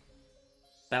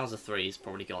 Bowser 3's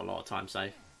probably got a lot of time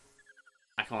save.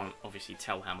 I can't obviously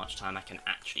tell how much time I can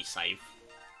actually save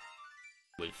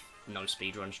with no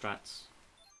speedrun strats.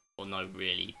 Or no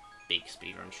really big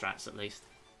speedrun strats at least.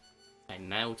 A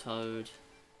Mail Toad.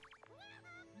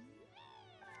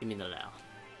 Give me the Lao.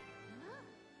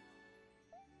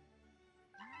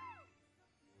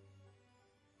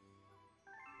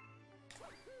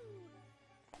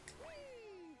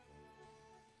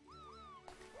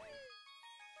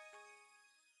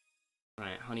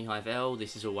 Right, Honey Hive L,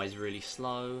 this is always really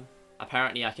slow.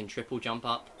 Apparently I can triple jump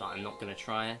up, but I'm not going to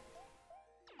try.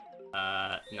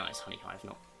 No, it's Honey Hive,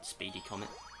 not Speedy Comet.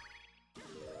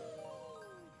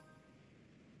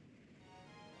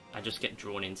 I just get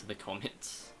drawn into the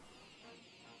comets.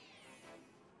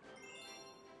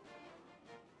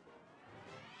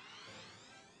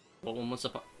 What one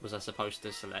was I supposed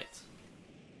to select?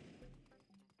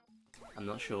 I'm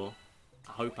not sure.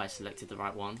 I hope I selected the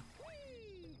right one.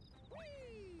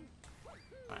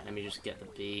 Right, let me just get the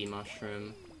bee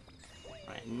mushroom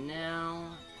right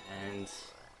now, and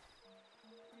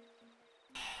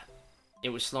it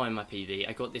was slow in my PV.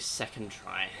 I got this second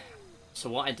try. So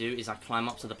what I do is I climb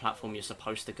up to the platform you're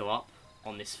supposed to go up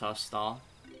on this first star.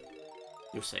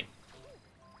 You'll see.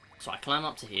 So I climb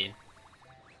up to here,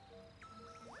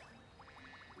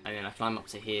 and then I climb up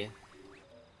to here,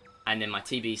 and then my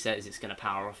TB says it's going to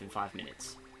power off in 5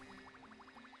 minutes.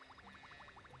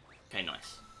 Okay,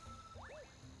 nice.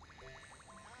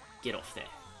 Get off there.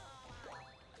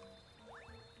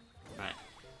 Right.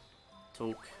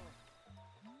 Talk.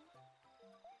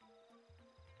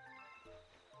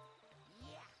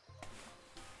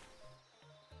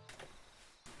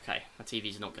 Okay, my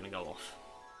TV's not going to go off.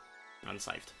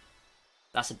 Unsaved.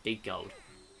 That's a big gold.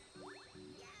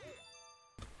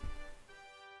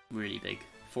 Really big.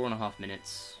 4.5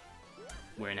 minutes.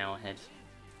 We're an hour ahead.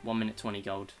 1 minute 20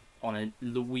 gold. On a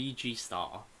Luigi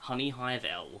star. Honey Hive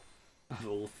L. Of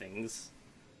all things.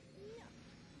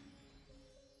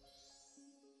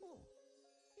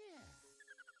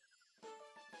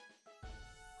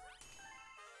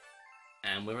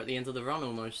 And we're at the end of the run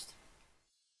almost.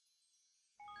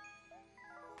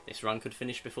 This run could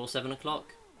finish before 7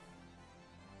 o'clock.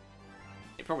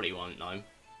 It probably won't, though.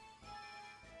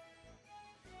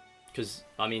 Because,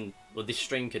 I mean, well, this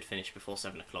stream could finish before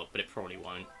 7 o'clock, but it probably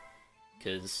won't.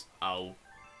 Because I'll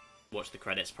watch the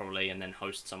credits probably and then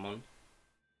host someone.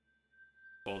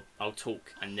 Or I'll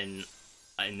talk, and then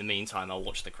in the meantime I'll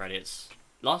watch the credits.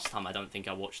 Last time I don't think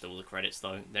I watched all the credits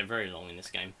though. They're very long in this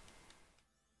game.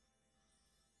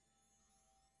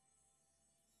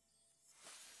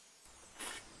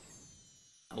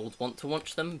 I would want to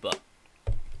watch them, but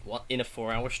in a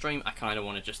 4-hour stream, I kind of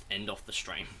want to just end off the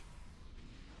stream.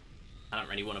 I don't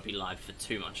really want to be live for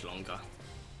too much longer.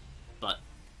 But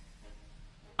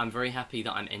I'm very happy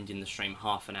that I'm ending the stream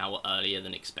half an hour earlier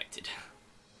than expected.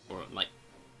 Or like,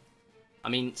 I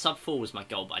mean, sub 4 was my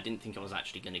goal, but I didn't think I was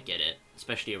actually going to get it,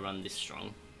 especially a run this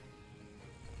strong.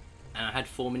 And I had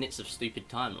 4 minutes of stupid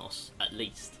time loss, at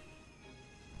least.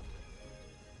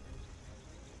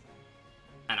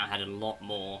 And I had a lot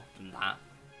more than that,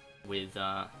 with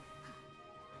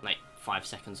like 5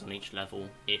 seconds on each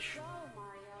level-ish.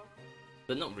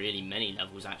 But not really many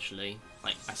levels, actually.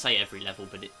 Like, I say every level,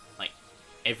 but it, like,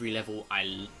 every level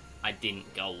I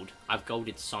didn't gold. I've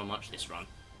golded so much this run.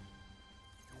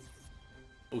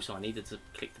 Also, I needed to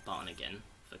click the button again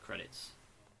for credits,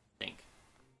 I think.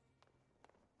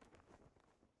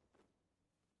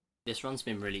 This run's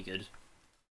been really good.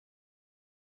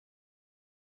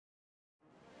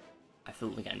 I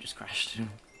thought the game just crashed.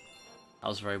 I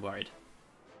was very worried.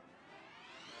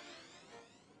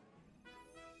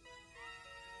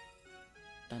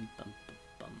 Bum, bum, bum,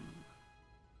 bum.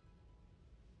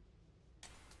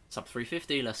 Sub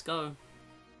 350, let's go.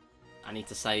 I need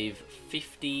to save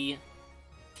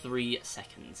 53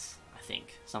 seconds, I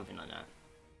think. Something like that.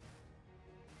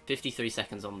 53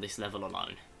 seconds on this level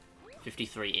alone.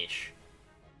 53-ish.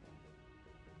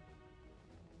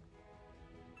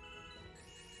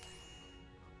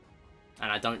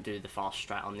 And I don't do the fast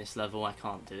strat on this level, I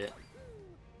can't do it.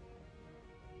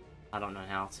 I don't know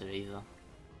how to either.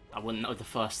 I wouldn't know the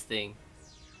first thing.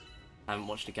 I haven't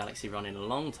watched a Galaxy run in a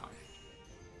long time.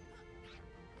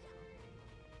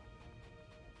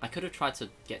 I could have tried to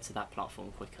get to that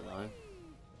platform quicker though.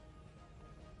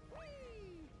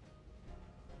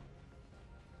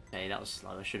 Okay, that was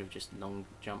slow. I should have just long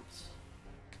jumped.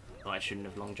 Oh, I shouldn't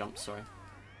have long jumped, sorry.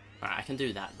 Alright, I can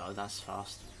do that though, that's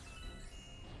fast.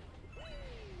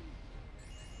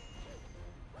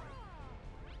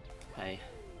 Okay.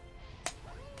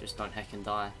 Just don't heckin'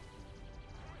 die.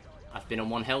 I've been on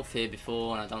 1 health here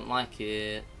before and I don't like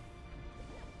it.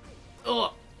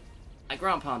 Oh! I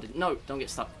ground pounded. No, don't get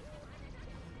stuck.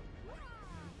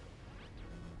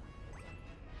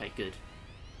 Okay, good.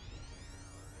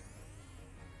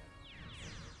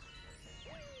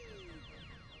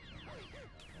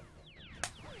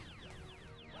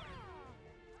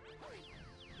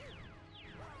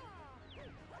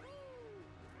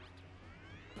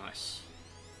 Nice.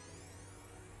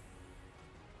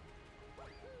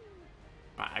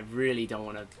 Right, I really don't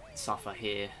want to suffer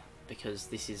here because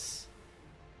this is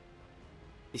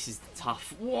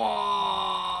tough. Whoa!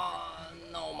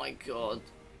 Oh my god.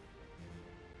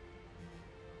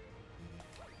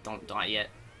 Don't die yet.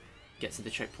 Get to the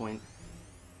checkpoint.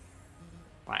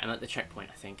 Right, I'm at the checkpoint,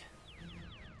 I think.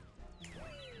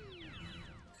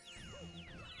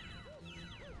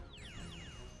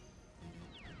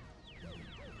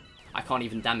 I can't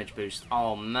even damage boost.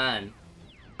 Oh man.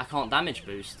 I can't damage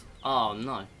boost. Oh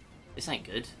no. This ain't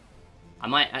good. I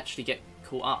might actually get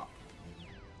caught up.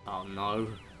 Oh no.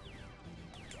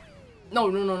 No,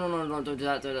 no, no, no, no, no, don't do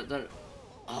that, don't.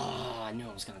 Oh, I knew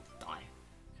I was gonna die.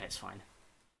 Okay, it's fine.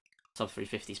 Sub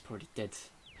 350 is probably dead.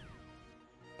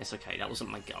 It's okay, that wasn't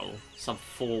my goal. Sub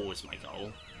 4 was my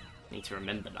goal. Need to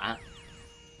remember that.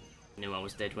 I knew I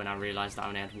was dead when I realised I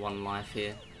only had 1 life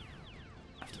here.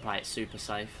 I have to play it super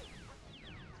safe.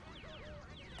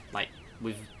 Like,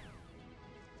 with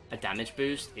a damage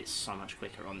boost, it's so much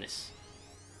quicker on this.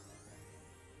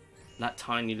 That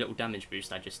tiny little damage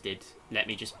boost I just did let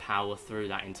me just power through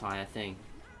that entire thing.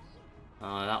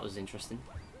 That was interesting.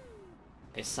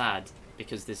 It's sad,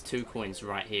 because there's 2 coins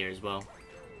right here as well.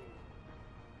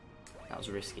 That was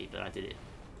risky, but I did it.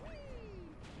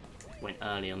 Went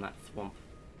early on that thwomp.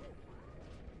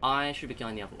 I should be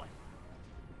going the other way.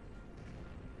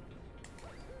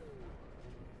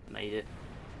 Made it.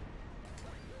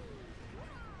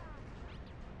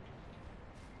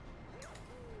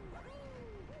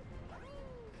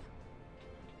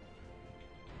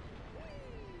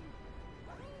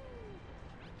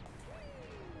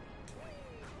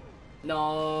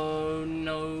 No,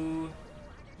 no.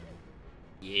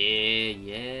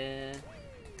 Yeah.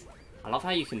 I love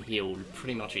how you can heal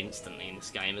pretty much instantly in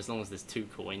this game as long as there's 2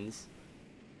 coins.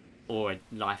 Or a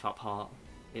life up heart.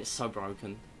 It's so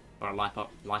broken. Or a life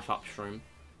up shroom.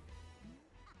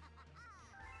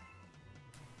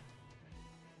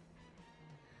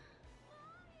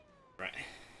 Right.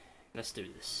 Let's do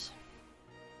this.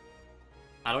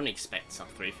 I don't expect sub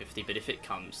 350, but if it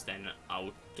comes, then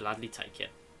I'll gladly take it.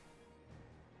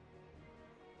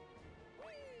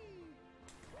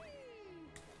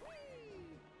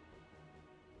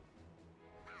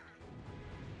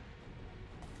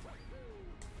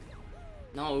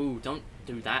 No, don't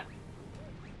do that.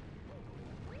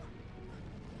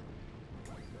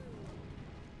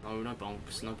 No, no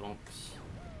bonks, no bonks.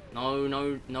 No,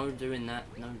 no, no doing that,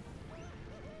 no.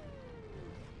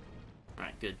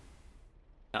 Alright, good.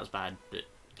 That was bad, but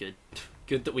good.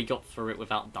 Good that we got through it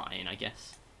without dying, I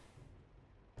guess.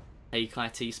 Hey, Kai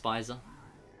T Spicer.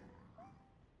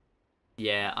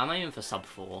 Yeah, I'm aiming for sub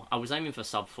 4. I was aiming for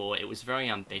sub 4. It was very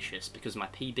ambitious because my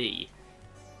PB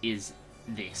is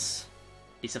this.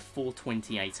 It's a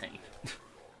 4:20.18.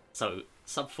 So,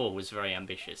 sub 4 was very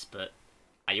ambitious, but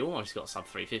I almost got sub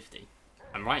 350.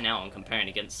 And right now I'm comparing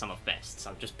against some of best,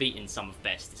 so just beating some of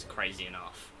best is crazy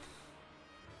enough.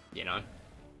 You know?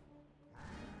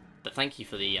 But thank you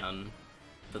for the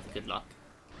good luck.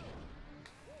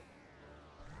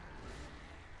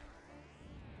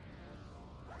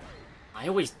 I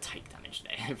always take damage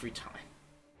there, every time.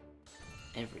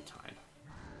 Every time.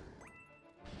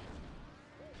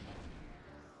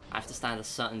 I have to stand a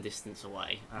certain distance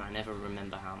away, and I never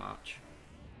remember how much.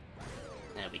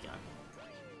 There we go.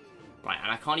 Right,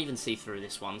 and I can't even see through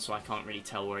this one, so I can't really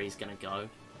tell where he's gonna go.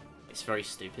 It's very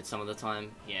stupid some of the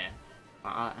time, yeah.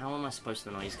 How am I supposed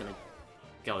to know he's gonna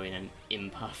go in an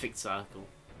imperfect circle?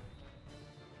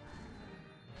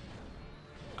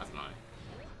 I don't know.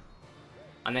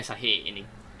 Unless I hit in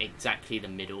exactly the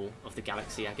middle of the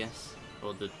galaxy, I guess.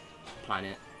 Or the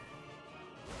planet.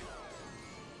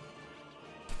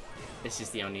 This is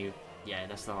the only... yeah,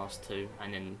 that's the last two.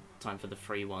 And then time for the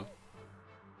free one.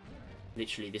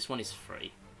 Literally, this one is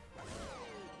free.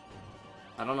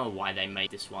 I don't know why they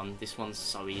made this one. This one's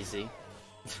so easy.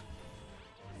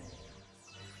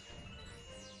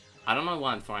 I don't know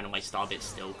why I'm throwing away star bits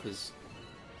still, because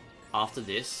after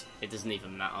this, it doesn't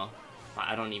even matter. Like,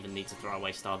 I don't even need to throw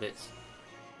away star bits.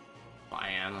 But I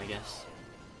am, I guess.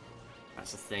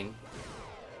 That's the thing.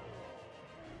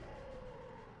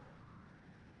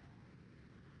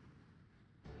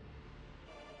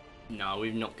 No,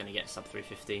 we're not going to get sub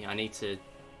 350. I need to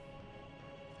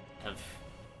have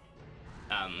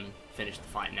finished the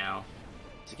fight now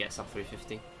to get sub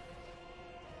 350.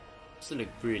 Still a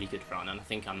really good run, and I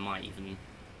think I might even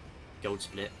gold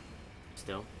split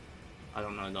still. I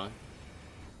don't know though.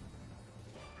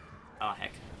 Oh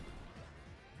heck.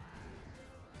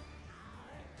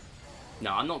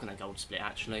 No, I'm not going to gold split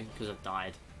actually, because I've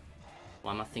died.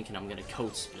 Why am I thinking I'm going to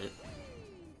gold split?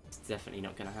 It's definitely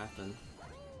not going to happen.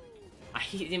 I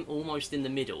hit him almost in the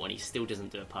middle and he still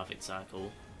doesn't do a perfect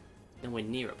circle. Nowhere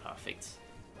near a perfect.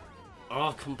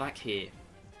 Oh, come back here.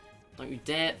 Don't you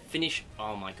dare finish.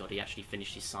 Oh my god, he actually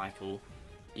finished his cycle.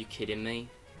 Are you kidding me?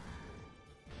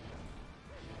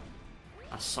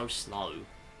 That's so slow.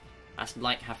 That's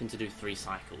like having to do 3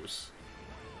 cycles.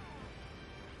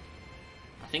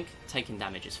 I think taking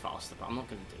damage is faster, but I'm not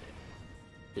going to do it.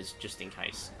 Because just in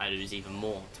case I lose even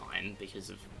more time because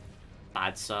of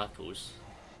bad circles.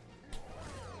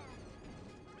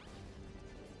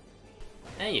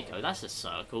 There you go, that's a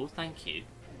circle, thank you.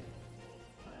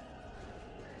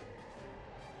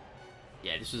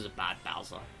 Yeah, this was a bad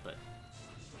Bowser, but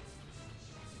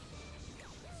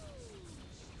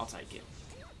I'll take it.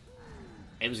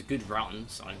 It was a good run,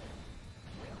 so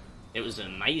it was an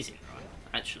amazing run,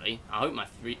 actually. I hope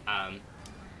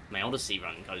my Odyssey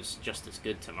run goes just as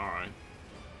good tomorrow.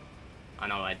 I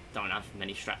know I don't have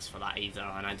many strats for that either,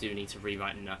 and I do need to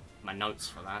rewrite my notes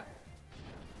for that.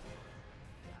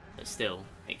 But still,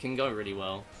 it can go really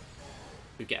well.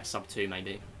 We'd get a sub 2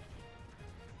 maybe.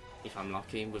 If I'm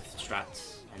lucky with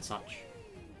strats and such.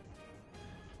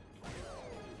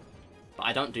 But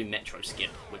I don't do Metro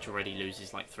Skip, which already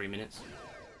loses like 3 minutes.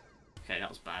 Okay, that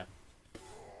was bad.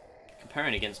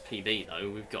 Comparing against PB though,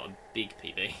 we've got a big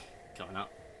PB coming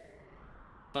up.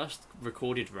 First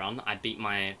recorded run, I beat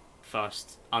my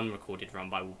first unrecorded run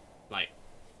by like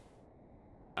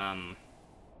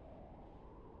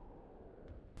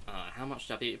how much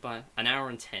did I beat it by? An hour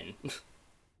and 10.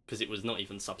 Because it was not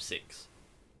even sub 6.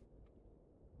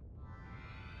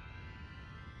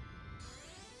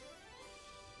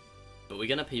 But we're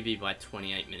gonna PB by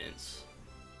 28 minutes.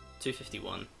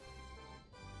 251.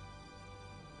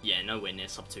 Yeah, nowhere near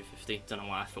sub 250. Don't know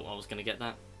why I thought I was gonna get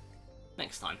that.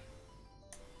 Next time.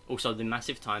 Also, the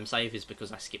massive time save is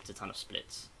because I skipped a ton of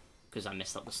splits. Because I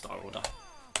messed up the star order.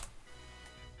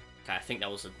 Okay, I think that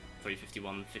was a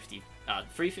 351.50,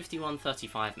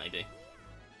 351.35 maybe.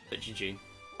 But GG.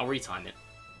 I'll retime it.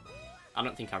 I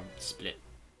don't think I split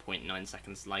 0.9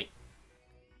 seconds late.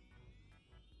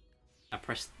 I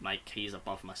pressed my keys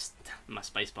above my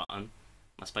space button,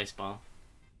 my space bar.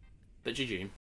 But GG.